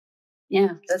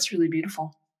 Yeah, that's really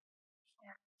beautiful.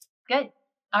 Yeah. Good.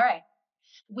 All right.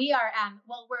 We are,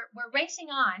 we're racing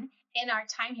on in our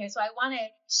time here. So I want to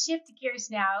shift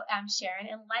gears now, Sharon,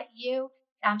 and let you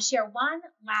share one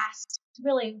last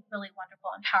really, really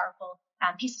wonderful and powerful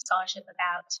piece of scholarship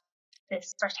about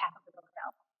this first half of the book of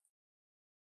Alma.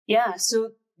 Yeah.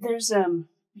 So there's,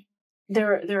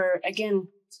 there again,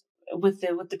 with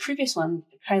the previous one,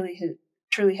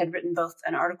 Turley had written both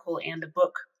an article and a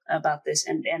book about this.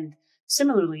 And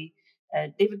similarly,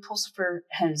 David Pulsifer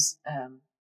has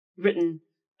written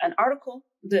an article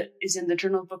that is in the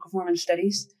Journal of Book of Mormon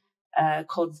Studies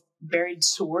called Buried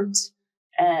Swords,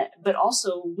 but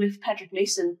also with Patrick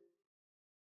Mason,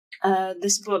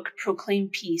 this book, Proclaim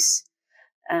Peace,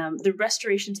 The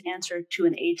Restoration's Answer to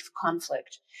an Age of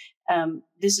Conflict.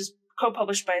 This is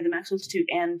co-published by the Maxwell Institute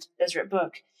and Deseret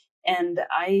Book, and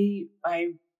I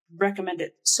recommend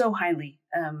it so highly.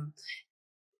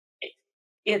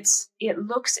 It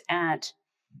looks at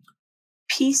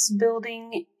peace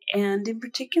building, and in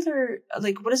particular,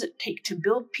 like, what does it take to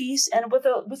build peace, and with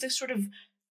a sort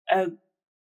of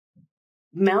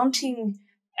mounting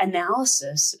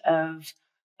analysis of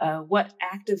what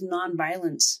active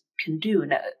nonviolence can do.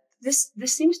 Now, this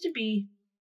seems to be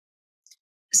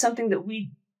something that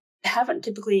we haven't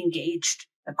typically engaged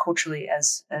culturally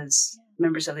as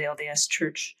members of the LDS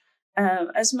Church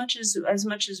as much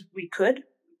as we could,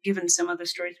 given some of the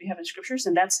stories we have in scriptures,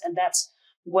 and that's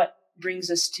what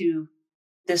brings us to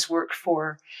this work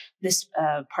for this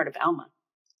part of Alma.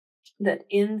 That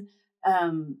in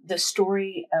the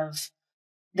story of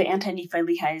the anti-Nephi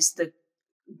Lehis,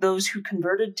 those who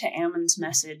converted to Ammon's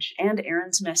message and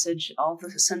Aaron's message, all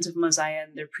the sons of Mosiah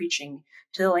and their preaching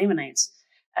to the Lamanites.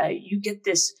 You get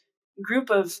this group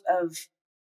of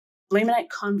Lamanite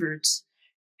converts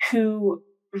who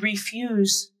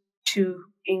refuse to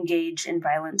engage in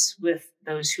violence with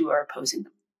those who are opposing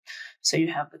them. So you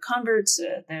have the converts,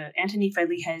 the Anti-Nephi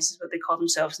Lehies is what they call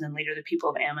themselves, and then later the people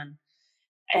of Ammon.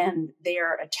 And they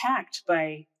are attacked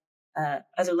by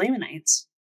other Lamanites.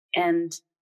 And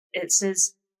it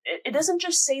says, it doesn't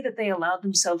just say that they allowed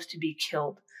themselves to be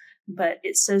killed, but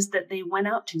it says that they went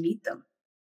out to meet them.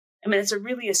 I mean, it's a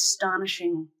really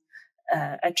astonishing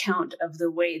account of the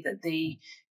way that they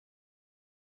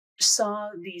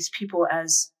saw these people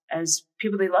as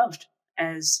people they loved,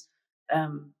 as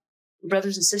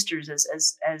brothers and sisters,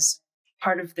 as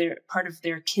part of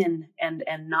their kin, and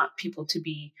not people to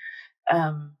be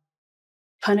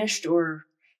punished or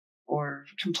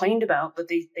complained about, but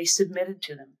they submitted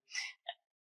to them.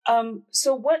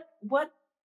 So what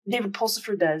David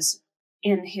Pulsifer does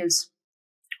in his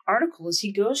article is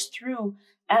he goes through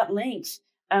at length,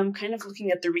 kind of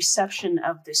looking at the reception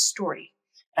of this story,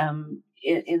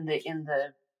 in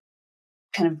the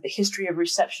kind of the history of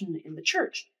reception in the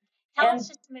church. Tell us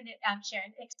just a minute,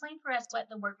 Sharon. Explain for us what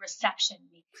the word reception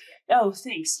means here. Oh,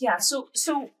 thanks. Yeah. So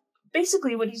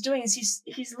basically, what he's doing is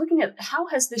he's looking at how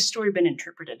has this story been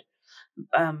interpreted,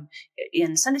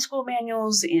 in Sunday school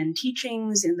manuals, in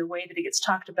teachings, in the way that it gets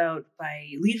talked about by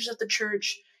leaders of the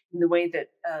church, in the way that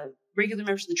regular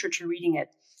members of the church are reading it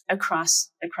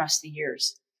across the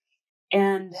years.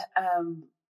 And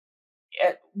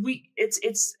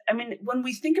when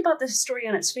we think about this story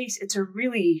on its face, it's a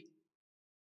really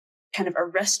kind of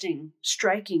arresting,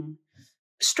 striking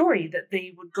story that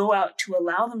they would go out to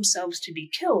allow themselves to be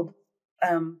killed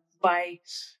by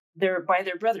their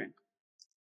brethren.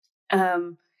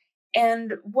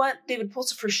 And what David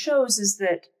Pulsifer shows is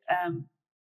that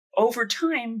over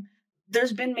time,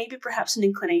 there's been maybe perhaps an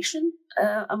inclination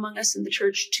among us in the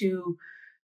church to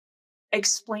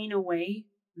explain away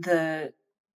the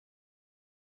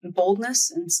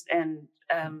boldness and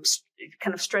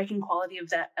kind of striking quality of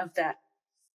that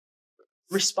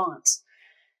response.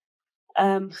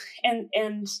 And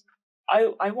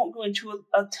I won't go into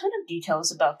a ton of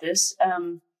details about this,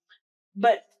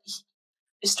 but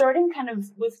starting kind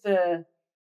of with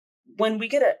when we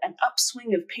get an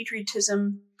upswing of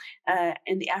patriotism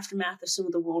in the aftermath of some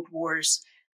of the world wars,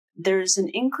 there's an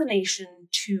inclination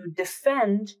to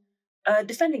defending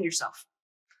yourself.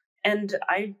 And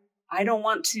I don't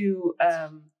want to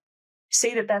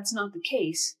say that that's not the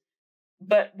case,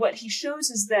 but what he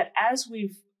shows is that as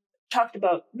we've talked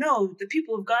about, no, the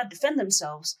people of God defend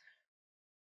themselves,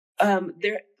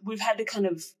 we've had to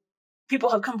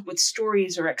people have come up with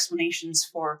stories or explanations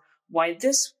for why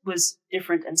this was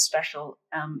different and special,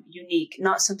 unique,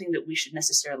 not something that we should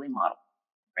necessarily model,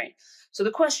 right? So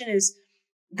the question is,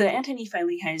 the Anti-Nephi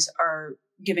Lehies are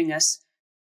giving us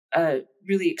a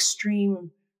really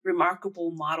extreme,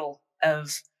 remarkable model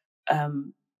of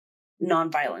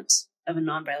nonviolence, of a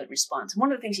nonviolent response. And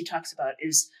one of the things he talks about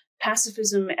is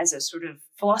pacifism as a sort of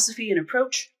philosophy and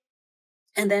approach,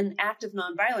 and then active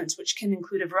nonviolence, which can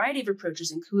include a variety of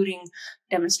approaches, including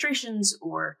demonstrations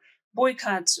or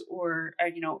boycotts or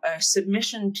a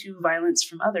submission to violence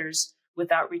from others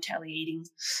without retaliating,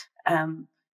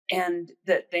 and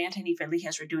that the Anti-Nephi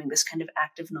Lehies are doing this kind of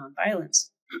active nonviolence.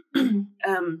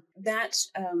 That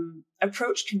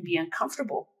approach can be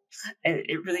uncomfortable.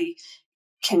 It really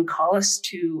can call us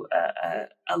to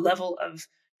a level of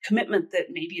commitment that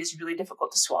maybe is really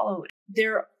difficult to swallow.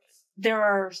 There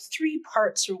are three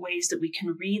parts or ways that we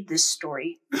can read this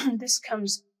story. This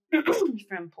comes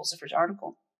from Pulsifer's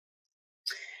article.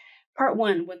 Part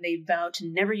one, when they vow to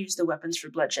never use the weapons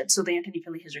for bloodshed. So the Anti-Nephi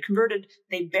Lehies are converted,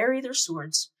 they bury their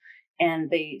swords, and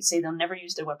they say they'll never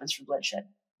use their weapons for bloodshed.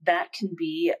 That can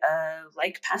be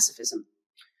like pacifism.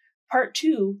 Part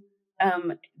two,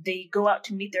 they go out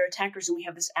to meet their attackers, and we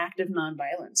have this active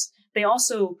nonviolence. They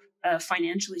also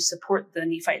financially support the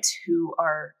Nephites who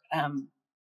are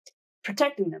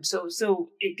protecting them. So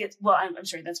it gets, I'm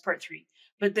sorry, that's part three.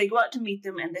 But they go out to meet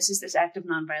them, and this is this act of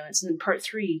nonviolence. And then part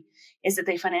three is that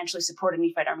they financially support a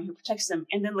Nephite army who protects them.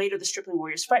 And then later the stripling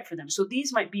warriors fight for them. So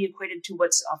these might be equated to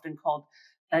what's often called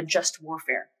just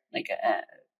warfare, like a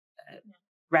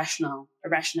rationale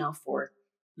for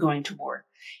going to war.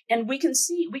 And we can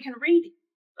read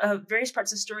various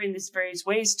parts of the story in these various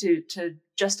ways to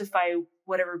justify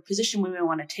whatever position we may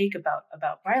want to take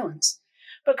about violence.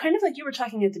 But kind of like you were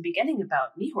talking at the beginning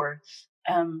about Nehor,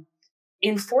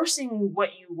 enforcing what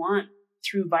you want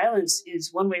through violence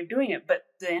is one way of doing it, but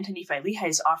the Anti-Nephi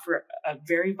Lehies offer a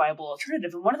very viable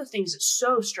alternative. And one of the things that's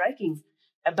so striking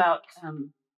about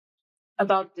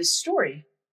this story.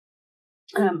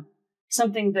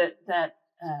 Something that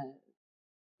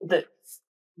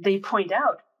they point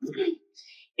out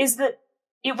is that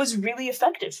it was really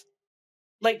effective.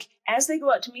 Like, as they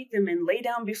go out to meet them and lay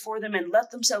down before them and let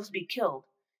themselves be killed,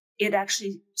 it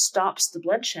actually stops the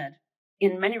bloodshed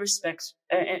in many respects,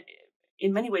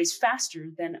 in many ways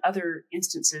faster than other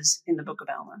instances in the Book of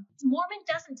Alma. Mormon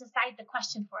doesn't decide the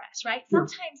question for us, right?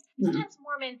 Sometimes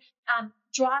Mormon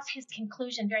draws his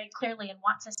conclusion very clearly and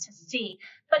wants us to see,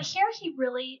 but here he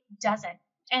really doesn't.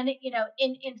 And,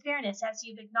 in fairness, as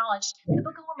you've acknowledged, the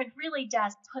Book of Mormon really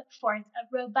does put forth a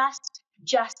robust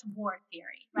just war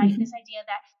theory, right? This idea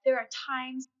that there are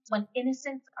times when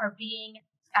innocents are being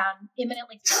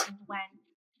imminently threatened when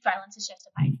violence is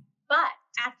justified. But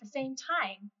at the same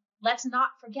time, let's not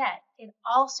forget, it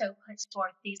also puts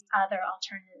forth these other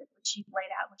alternatives, which you've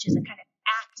laid out, which is a kind of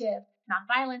active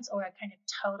nonviolence or a kind of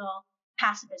total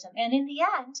pacifism. And in the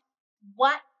end,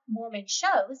 what Mormon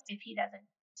shows, if he doesn't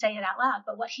say it out loud,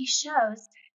 but what he shows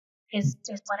is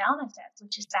what Alma says,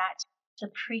 which is that the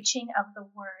preaching of the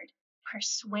word,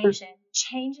 persuasion,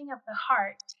 changing of the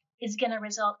heart is going to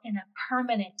result in a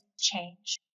permanent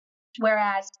change.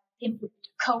 Whereas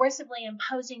coercively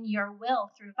imposing your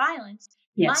will through violence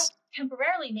might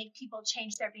temporarily make people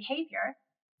change their behavior,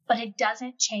 but it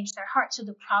doesn't change their heart. So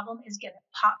the problem is going to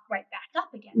pop right back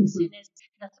up again as soon as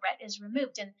the threat is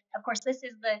removed. And of course, this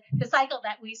is the cycle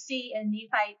that we see in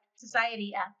Nephite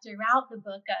society throughout the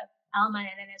book of Alma,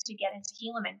 and then as we get into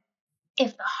Helaman.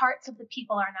 If the hearts of the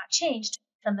people are not changed,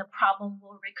 then the problem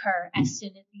will recur as soon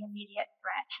as the immediate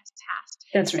threat has passed.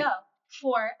 That's right. So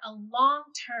for a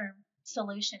long-term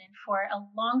solution and for a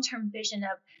long-term vision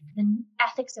of the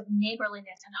ethics of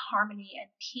neighborliness and harmony and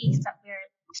peace that we're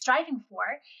striving for,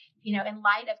 in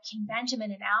light of King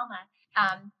Benjamin and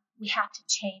Alma, we have to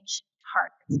change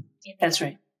hearts. That's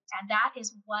right. And that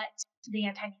is what the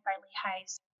Anti-Nephite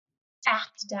Lehi's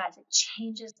Act does. It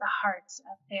changes the hearts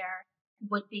of their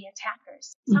would-be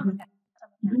attackers. Some of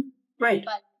them. Right.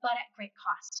 But at great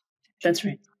cost. That's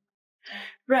right.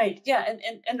 Right. Yeah.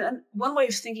 And one way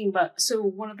of thinking about, so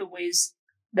one of the ways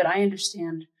that I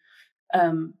understand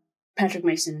Patrick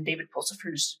Mason and David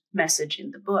Pulsifer's message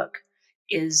in the book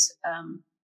is,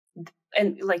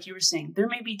 and like you were saying, there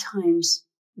may be times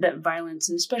that violence,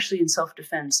 and especially in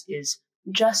self-defense, is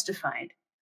justified,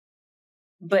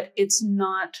 but it's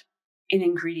not an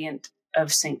ingredient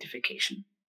of sanctification.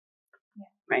 Yeah.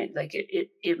 Right? Like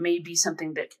it may be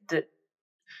something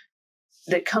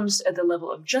that comes at the level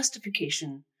of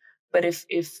justification, but if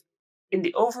in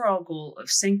the overall goal of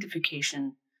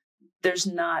sanctification, there's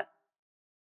not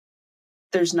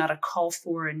a call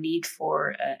for, a need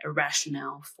for, a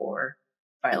rationale for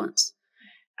violence.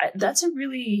 That's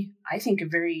I think, a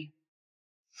very,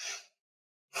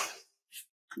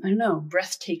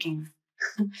 breathtaking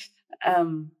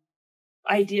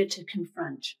idea to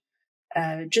confront.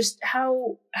 Just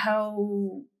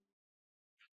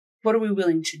what are we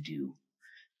willing to do?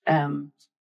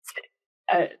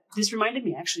 This reminded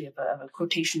me actually of a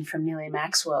quotation from Neal A.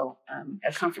 Maxwell,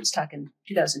 a conference talk in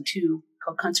 2002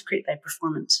 called "Consecrate Thy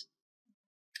Performance."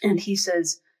 And he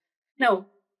says, no,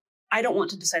 I don't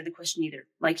want to decide the question either.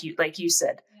 Like you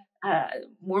said,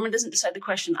 Mormon doesn't decide the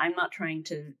question. I'm not trying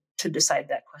to decide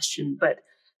that question, but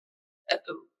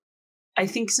I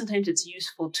think sometimes it's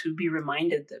useful to be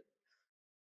reminded that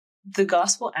the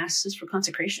gospel asks us for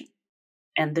consecration,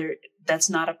 and that's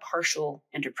not a partial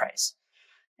enterprise.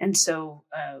 And so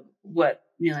what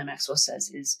Neal A. Maxwell says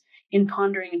is, in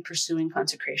pondering and pursuing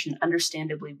consecration,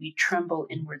 understandably, we tremble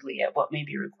inwardly at what may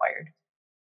be required.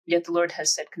 Yet the Lord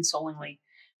has said consolingly,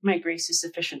 "My grace is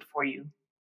sufficient for you."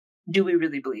 Do we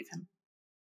really believe him?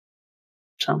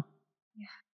 So.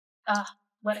 Yeah.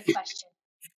 What a question.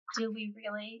 Do we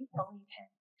really believe him?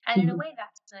 And in a way,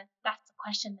 that's the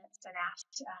question that's been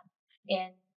asked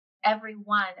in every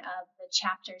one of the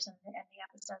chapters and the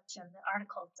episodes and the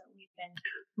articles that we've been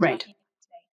talking about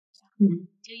today. So,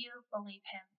 do you believe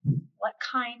him? What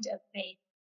kind of faith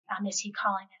is he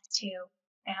calling us to?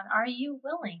 And are you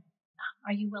willing?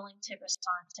 Are you willing to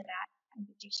respond to that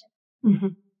invitation?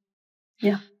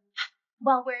 Yeah.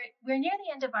 Well, we're near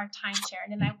the end of our time,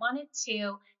 Sharon, and I wanted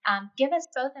to give us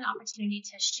both an opportunity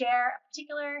to share a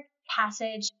particular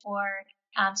passage or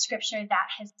scripture that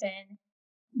has been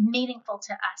meaningful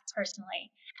to us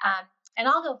personally. And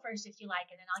I'll go first if you like,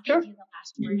 and then I'll give you the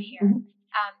last word here.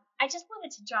 I just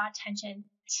wanted to draw attention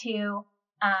to,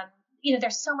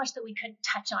 there's so much that we could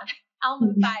touch on.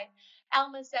 Alma 5,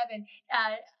 Alma 7,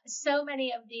 so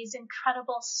many of these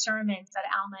incredible sermons that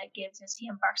Alma gives as he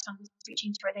embarks on this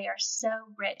preaching tour. They are so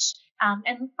rich.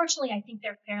 And fortunately, I think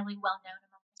they're fairly well known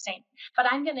among the same. But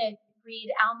I'm going to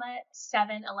read Alma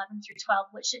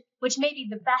 7:11-12, which may be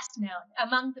the best known,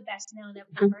 among the best known of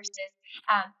the verses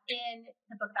in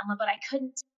the book of Alma, but I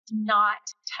couldn't not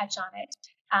touch on it.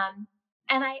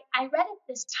 And I read it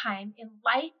this time in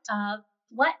light of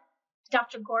what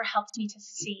Dr. Gore helped me to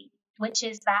see, which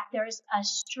is that there's a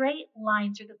straight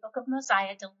line through the book of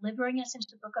Mosiah, delivering us into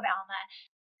the book of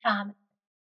Alma,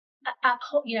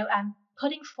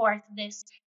 putting forth this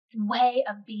way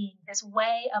of being, this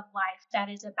way of life that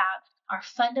is about our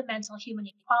fundamental human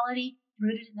equality,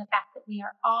 rooted in the fact that we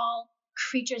are all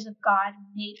creatures of God,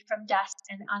 made from dust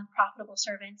and unprofitable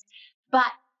servants,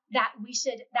 but that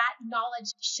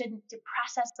knowledge shouldn't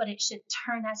depress us, but it should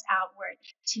turn us outward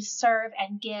to serve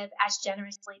and give as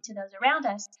generously to those around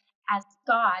us as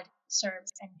God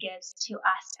serves and gives to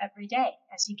us every day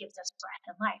as he gives us breath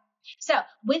and life. So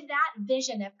with that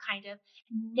vision of kind of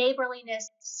neighborliness,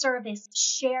 service,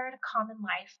 shared common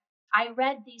life, I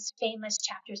read these famous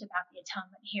chapters about the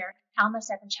atonement here, Alma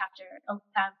 7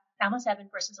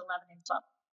 verses 11 and 12.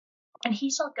 And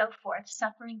he shall go forth,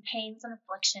 suffering pains and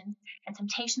afflictions and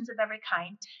temptations of every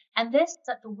kind, and this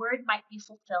that the word might be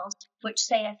fulfilled, which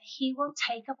saith, he will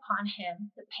take upon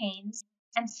him the pains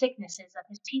and sicknesses of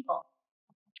his people.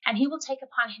 And he will take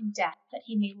upon him death, that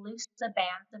he may loose the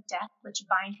bands of death which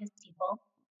bind his people.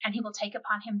 And he will take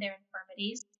upon him their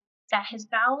infirmities, that his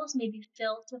bowels may be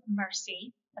filled with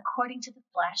mercy, according to the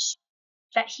flesh,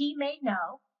 that he may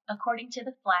know, according to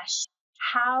the flesh,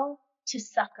 how to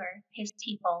succor his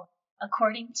people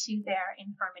according to their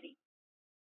infirmity.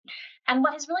 And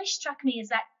what has really struck me is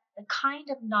that the kind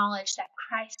of knowledge that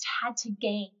Christ had to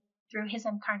gain through his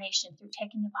incarnation, through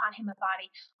taking upon him a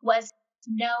body, was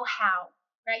know how,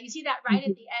 right? You see that right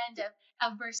at the end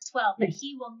of verse 12, that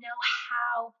he will know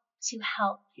how to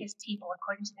help his people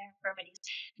according to their infirmities.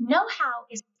 Know how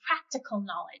is practical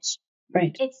knowledge.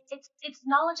 Right. It's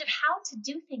knowledge of how to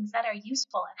do things that are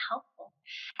useful and helpful.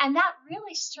 And that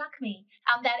really struck me,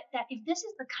 that if this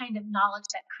is the kind of knowledge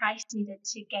that Christ needed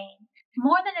to gain,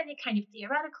 more than any kind of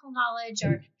theoretical knowledge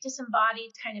or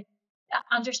disembodied kind of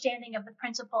understanding of the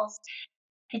principles,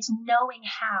 it's knowing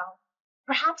how.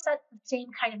 Perhaps that's the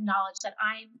same kind of knowledge that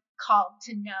I'm called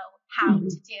to know how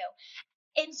to do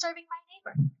in serving my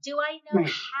neighbor. Do I know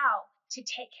how to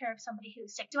take care of somebody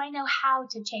who's sick? Do I know how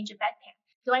to change a bedpan?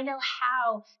 Do I know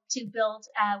how to build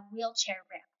a wheelchair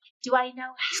ramp? Do I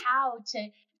know how to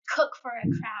cook for a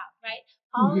crowd, right?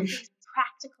 All of these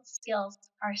practical skills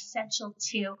are essential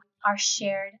to our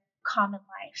shared common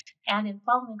life. And in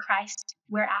following Christ,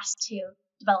 we're asked to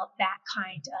develop that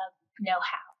kind of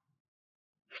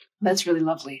know-how. That's really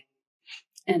lovely.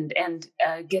 And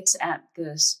gets at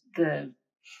the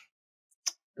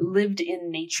lived in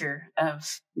nature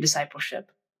of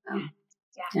discipleship.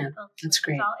 That's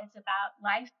great. It's about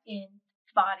life in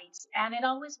bodies, and it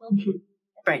always will be.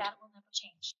 Right. That will never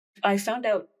change. I found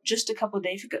out just a couple of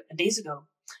days ago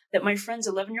that my friend's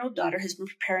 11-year-old daughter has been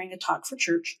preparing a talk for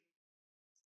church.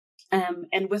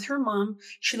 And with her mom,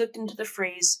 she looked into the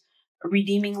phrase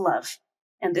redeeming love.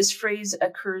 And this phrase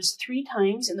occurs 3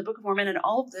 times in the Book of Mormon, and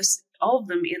all of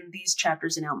them in these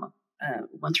chapters in Alma,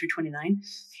 1-29.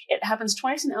 It happens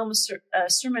twice in Alma's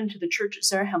sermon to the church at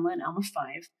Zarahemla in Alma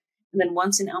 5, and then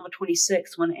once in Alma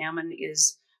 26 when Ammon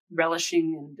is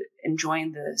relishing and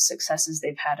enjoying the successes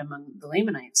they've had among the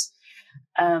Lamanites.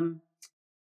 And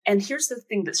here's the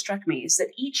thing that struck me, is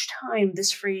that each time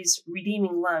this phrase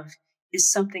redeeming love is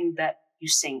something that you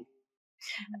sing.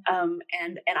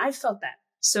 And I've felt that.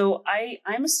 So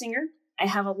I'm a singer. I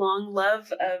have a long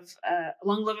love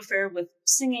affair with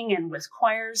singing and with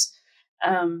choirs.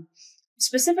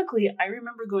 Specifically, I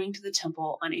remember going to the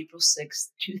temple on April 6th,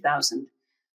 2000.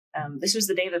 This was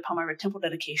the day of the Palmyra temple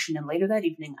dedication, and later that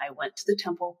evening, I went to the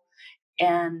temple,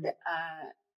 and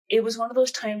it was one of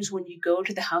those times when you go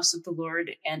to the house of the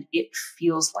Lord and it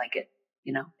feels like it.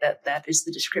 That is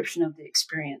the description of the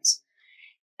experience.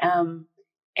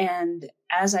 And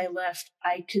as I left,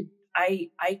 I could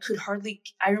hardly.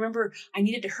 I remember I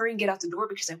needed to hurry and get out the door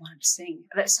because I wanted to sing.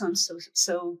 That sounds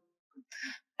so.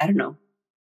 I don't know,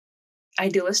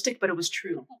 idealistic, but it was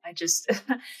true.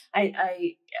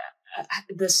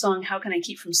 The song "How Can I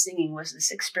Keep from Singing" was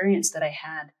this experience that I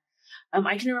had.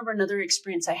 I can remember another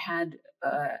experience I had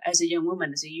as a young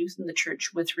woman, as a youth in the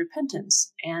church, with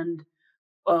repentance and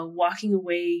walking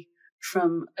away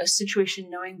from a situation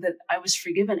knowing that I was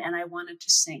forgiven and I wanted to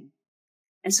sing.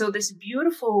 And so this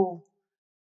beautiful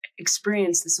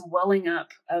experience, this welling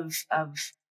up of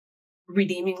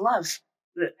redeeming love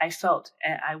that I felt,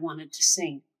 I wanted to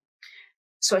sing.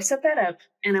 So I set that up,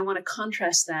 and I want to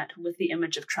contrast that with the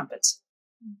image of trumpets.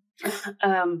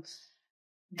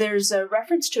 There's a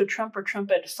reference to a trump or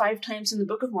trumpet 5 times in the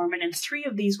Book of Mormon, and 3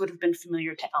 of these would have been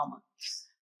familiar to Alma.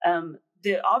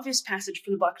 The obvious passage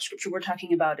for the block of scripture we're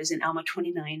talking about is in Alma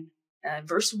 29,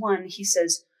 verse 1. He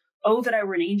says, "Oh, that I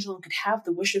were an angel and could have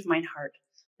the wish of mine heart,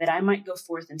 that I might go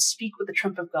forth and speak with the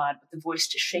trump of God, with the voice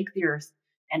to shake the earth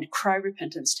and cry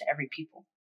repentance to every people."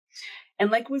 And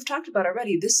like we've talked about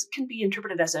already, this can be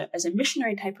interpreted as a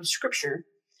missionary type of scripture.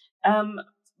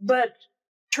 But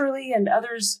Turley and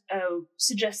others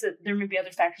suggest that there may be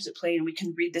other factors at play, and we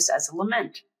can read this as a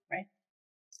lament, right?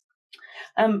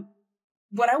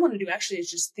 What I want to do actually is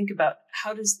just think about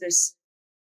how does this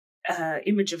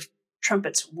image of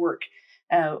trumpets work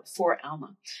for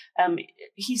Alma.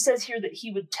 He says here that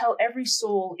he would tell every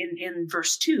soul in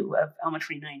verse 2 of Alma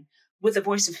 29 with a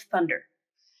voice of thunder.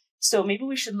 So maybe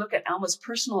we should look at Alma's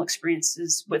personal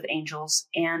experiences with angels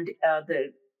and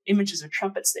the images of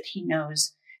trumpets that he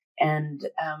knows, and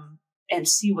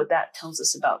see what that tells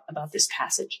us about this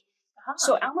passage. Uh-huh.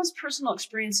 So Alma's personal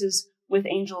experiences with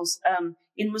angels,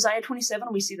 in Mosiah 27,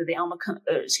 we see that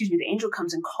the angel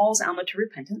comes and calls Alma to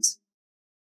repentance,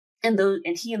 and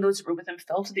he and those that were with him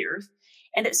fell to the earth.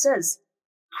 And it says,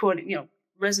 quoting,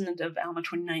 resonant of Alma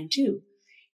 29 too,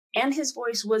 "And his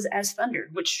voice was as thunder,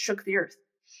 which shook the earth."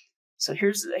 So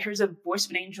here's a voice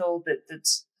of an angel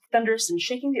that's thunderous and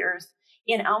shaking the earth.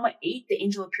 In Alma 8, the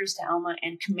angel appears to Alma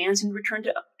and commands him to return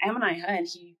to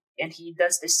Ammonihah, and he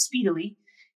does this speedily.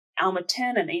 Alma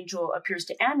 10, an angel appears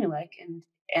to Amulek,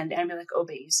 and Amulek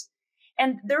obeys.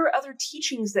 And there are other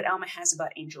teachings that Alma has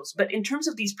about angels, but in terms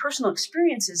of these personal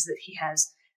experiences that he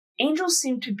has, angels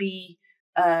seem to be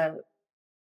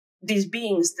these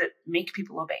beings that make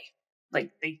people obey,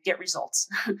 like they get results.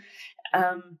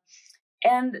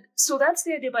 And so that's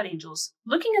the idea about angels.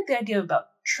 Looking at the idea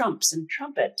about trumps and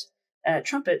trumpets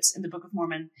in the Book of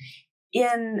Mormon,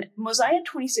 in Mosiah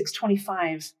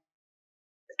 26:25,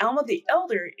 Alma the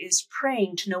elder is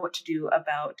praying to know what to do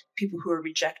about people who are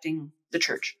rejecting the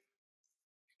church.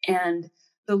 And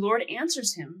the Lord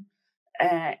answers him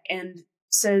and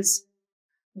says,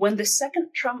 "When the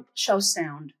second trump shall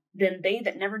sound, then they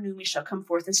that never knew me shall come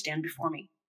forth and stand before me."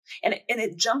 And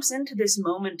it jumps into this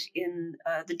moment in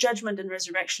the judgment and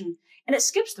resurrection, and it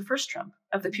skips the first trump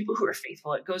of the people who are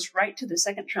faithful. It goes right to the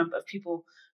second trump of people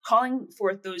calling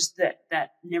forth those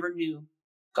that never knew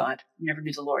God, never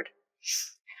knew the Lord.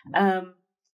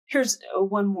 Here's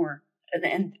one more.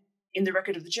 And in the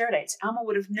record of the Jaredites, Alma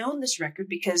would have known this record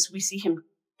because we see him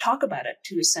talk about it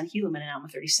to his son Helaman in Alma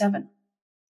 37.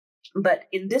 But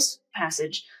in this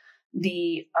passage,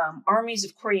 the armies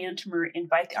of Coriantumr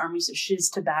invite the armies of Shiz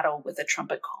to battle with a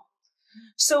trumpet call.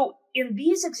 So in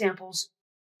these examples,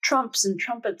 trumps and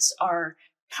trumpets are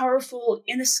powerful,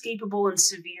 inescapable, and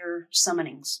severe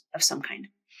summonings of some kind.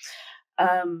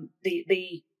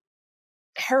 They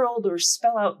herald or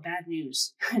spell out bad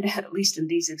news, at least in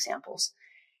these examples.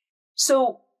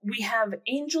 So we have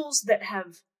angels that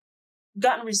have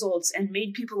gotten results and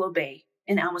made people obey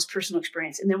in Alma's personal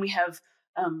experience. And then we have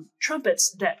trumpets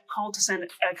that call to send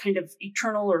a kind of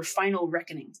eternal or final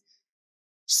reckoning.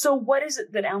 So what is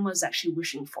it that Alma is actually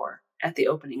wishing for at the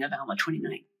opening of Alma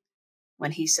 29?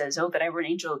 When he says, "Oh, that I were an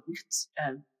angel,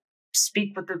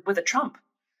 speak with a trump."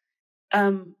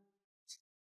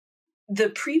 The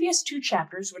previous 2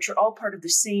 chapters, which are all part of the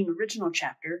same original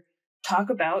chapter, talk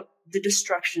about the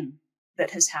destruction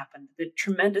that has happened, the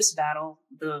tremendous battle,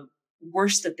 the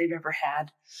worst that they've ever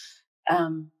had.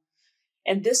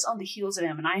 And this on the heels of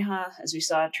Ammonihah, as we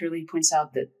saw, Turley points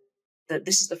out that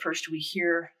this is the first we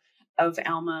hear of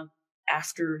Alma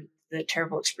after the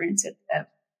terrible experience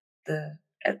at the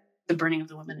burning of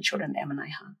the women and children at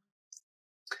Ammonihah.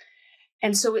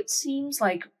 And so it seems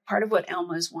like part of what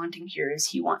Alma is wanting here is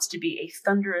he wants to be a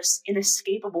thunderous,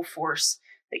 inescapable force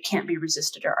that can't be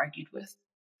resisted or argued with.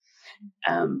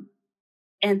 And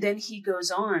then he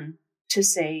goes on to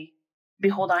say,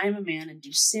 "Behold, I am a man, and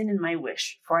do sin in my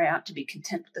wish, for I ought to be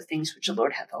content with the things which the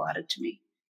Lord hath allotted to me.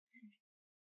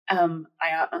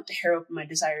 I ought not to harrow up my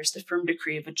desires, the firm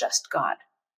decree of a just God."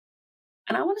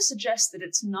 And I want to suggest that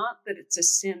it's not that it's a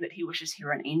sin that he wishes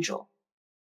here an angel.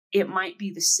 It might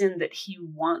be the sin that he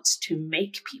wants to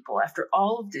make people, after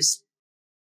all of this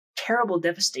terrible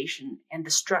devastation and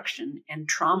destruction and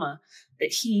trauma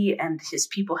that he and his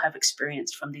people have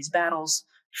experienced from these battles,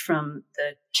 from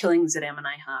the killings at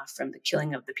Ammonihah, from the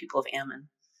killing of the people of Ammon,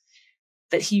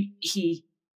 that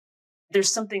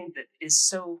there's something that is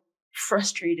so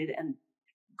frustrated and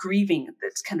grieving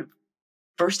that's kind of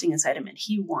bursting inside him, and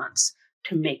he wants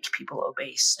to make people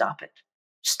obey. Stop it.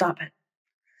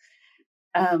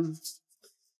 And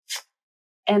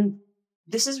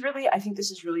I think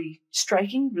this is really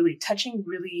striking, really touching,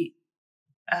 really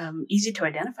easy to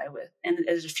identify with. And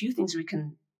there's a few things we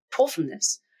can pull from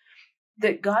this,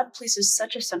 that God places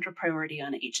such a central priority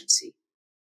on agency.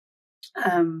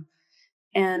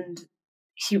 And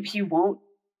he won't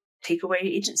take away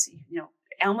agency.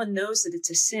 Alma knows that it's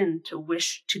a sin to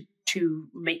wish to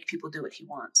make people do what he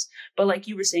wants. But like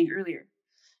you were saying earlier,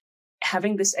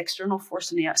 having this external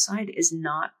force on the outside is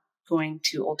not going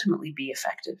to ultimately be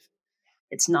effective.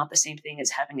 It's not the same thing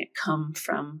as having it come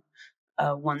from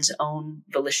one's own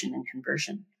volition and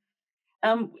conversion.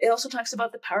 It also talks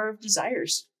about the power of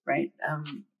desires, right?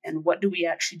 And what do we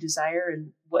actually desire,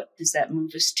 and what does that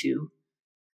move us to?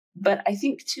 But I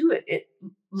think too, it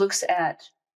looks at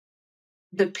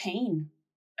the pain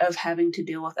of having to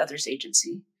deal with others'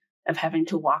 agency, of having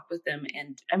to walk with them.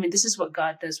 And I mean, this is what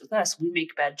God does with us. We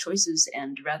make bad choices,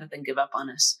 and rather than give up on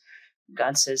us,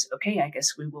 God says, okay, I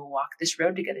guess we will walk this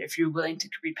road together. If you're willing to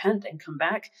repent and come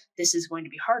back, this is going to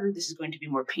be harder. This is going to be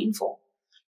more painful,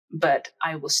 but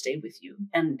I will stay with you.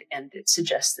 And it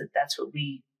suggests that that's what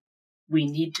we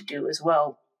need to do as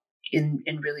well in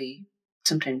really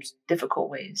sometimes difficult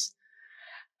ways.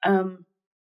 And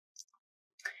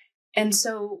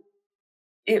so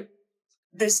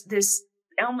this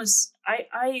Alma's,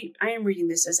 I am reading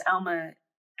this as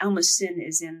Alma's sin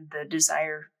is in the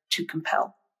desire to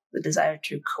compel, the desire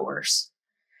to coerce.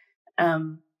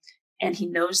 And he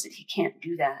knows that he can't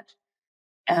do that.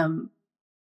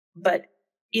 But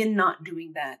in not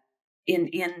doing that,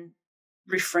 in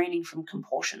refraining from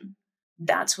compulsion,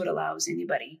 that's what allows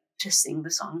anybody to sing the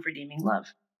song of redeeming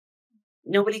love.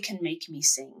 Nobody can make me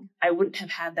sing. I wouldn't have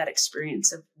had that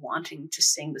experience of wanting to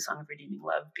sing the song of redeeming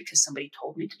love because somebody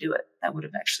told me to do it. That would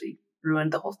have actually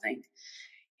ruined the whole thing.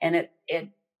 And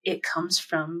it comes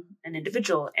from an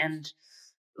individual. And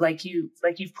like you've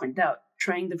pointed out,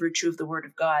 trying the virtue of the word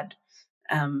of God,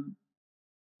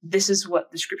 this is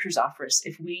what the scriptures offer us.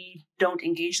 If we don't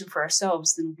engage them for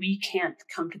ourselves, then we can't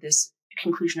come to this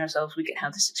conclusion ourselves. We can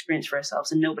have this experience for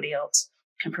ourselves, and nobody else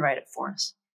can provide it for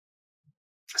us.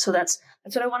 So that's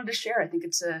what I wanted to share. I think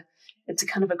it's a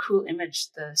kind of a cool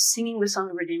image, the singing the song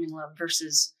of redeeming love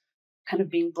versus kind of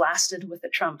being blasted with a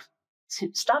trump.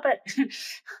 Stop it.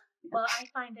 Well, I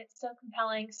find it so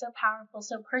compelling, so powerful,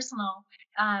 so personal,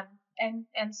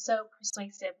 and so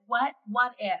persuasive. What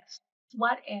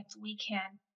if we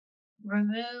can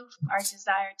remove our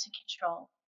desire to control,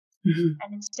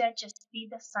 and instead just be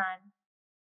the sun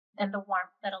and the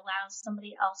warmth that allows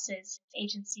somebody else's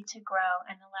agency to grow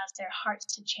and allows their hearts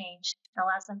to change, and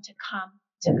allows them to come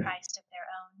to Christ of their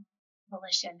own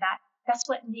volition. That's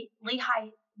what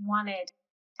Lehi wanted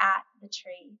at the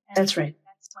tree. And that's right.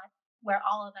 That's where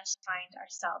all of us find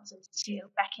ourselves, is to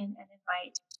beckon and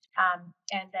invite,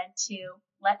 and then to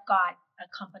let God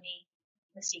accompany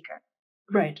the seeker.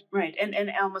 Right.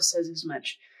 And Alma says as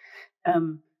much.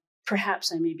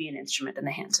 Perhaps I may be an instrument in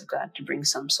the hands of God to bring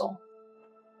some soul.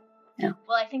 Yeah.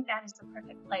 Well, I think that is the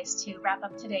perfect place to wrap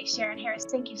up today. Sharon Harris,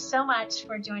 thank you so much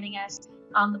for joining us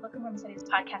on the Book of Mormon Studies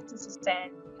podcast. This has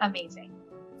been amazing.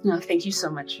 No, thank you so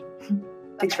much.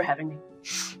 Thanks for having me.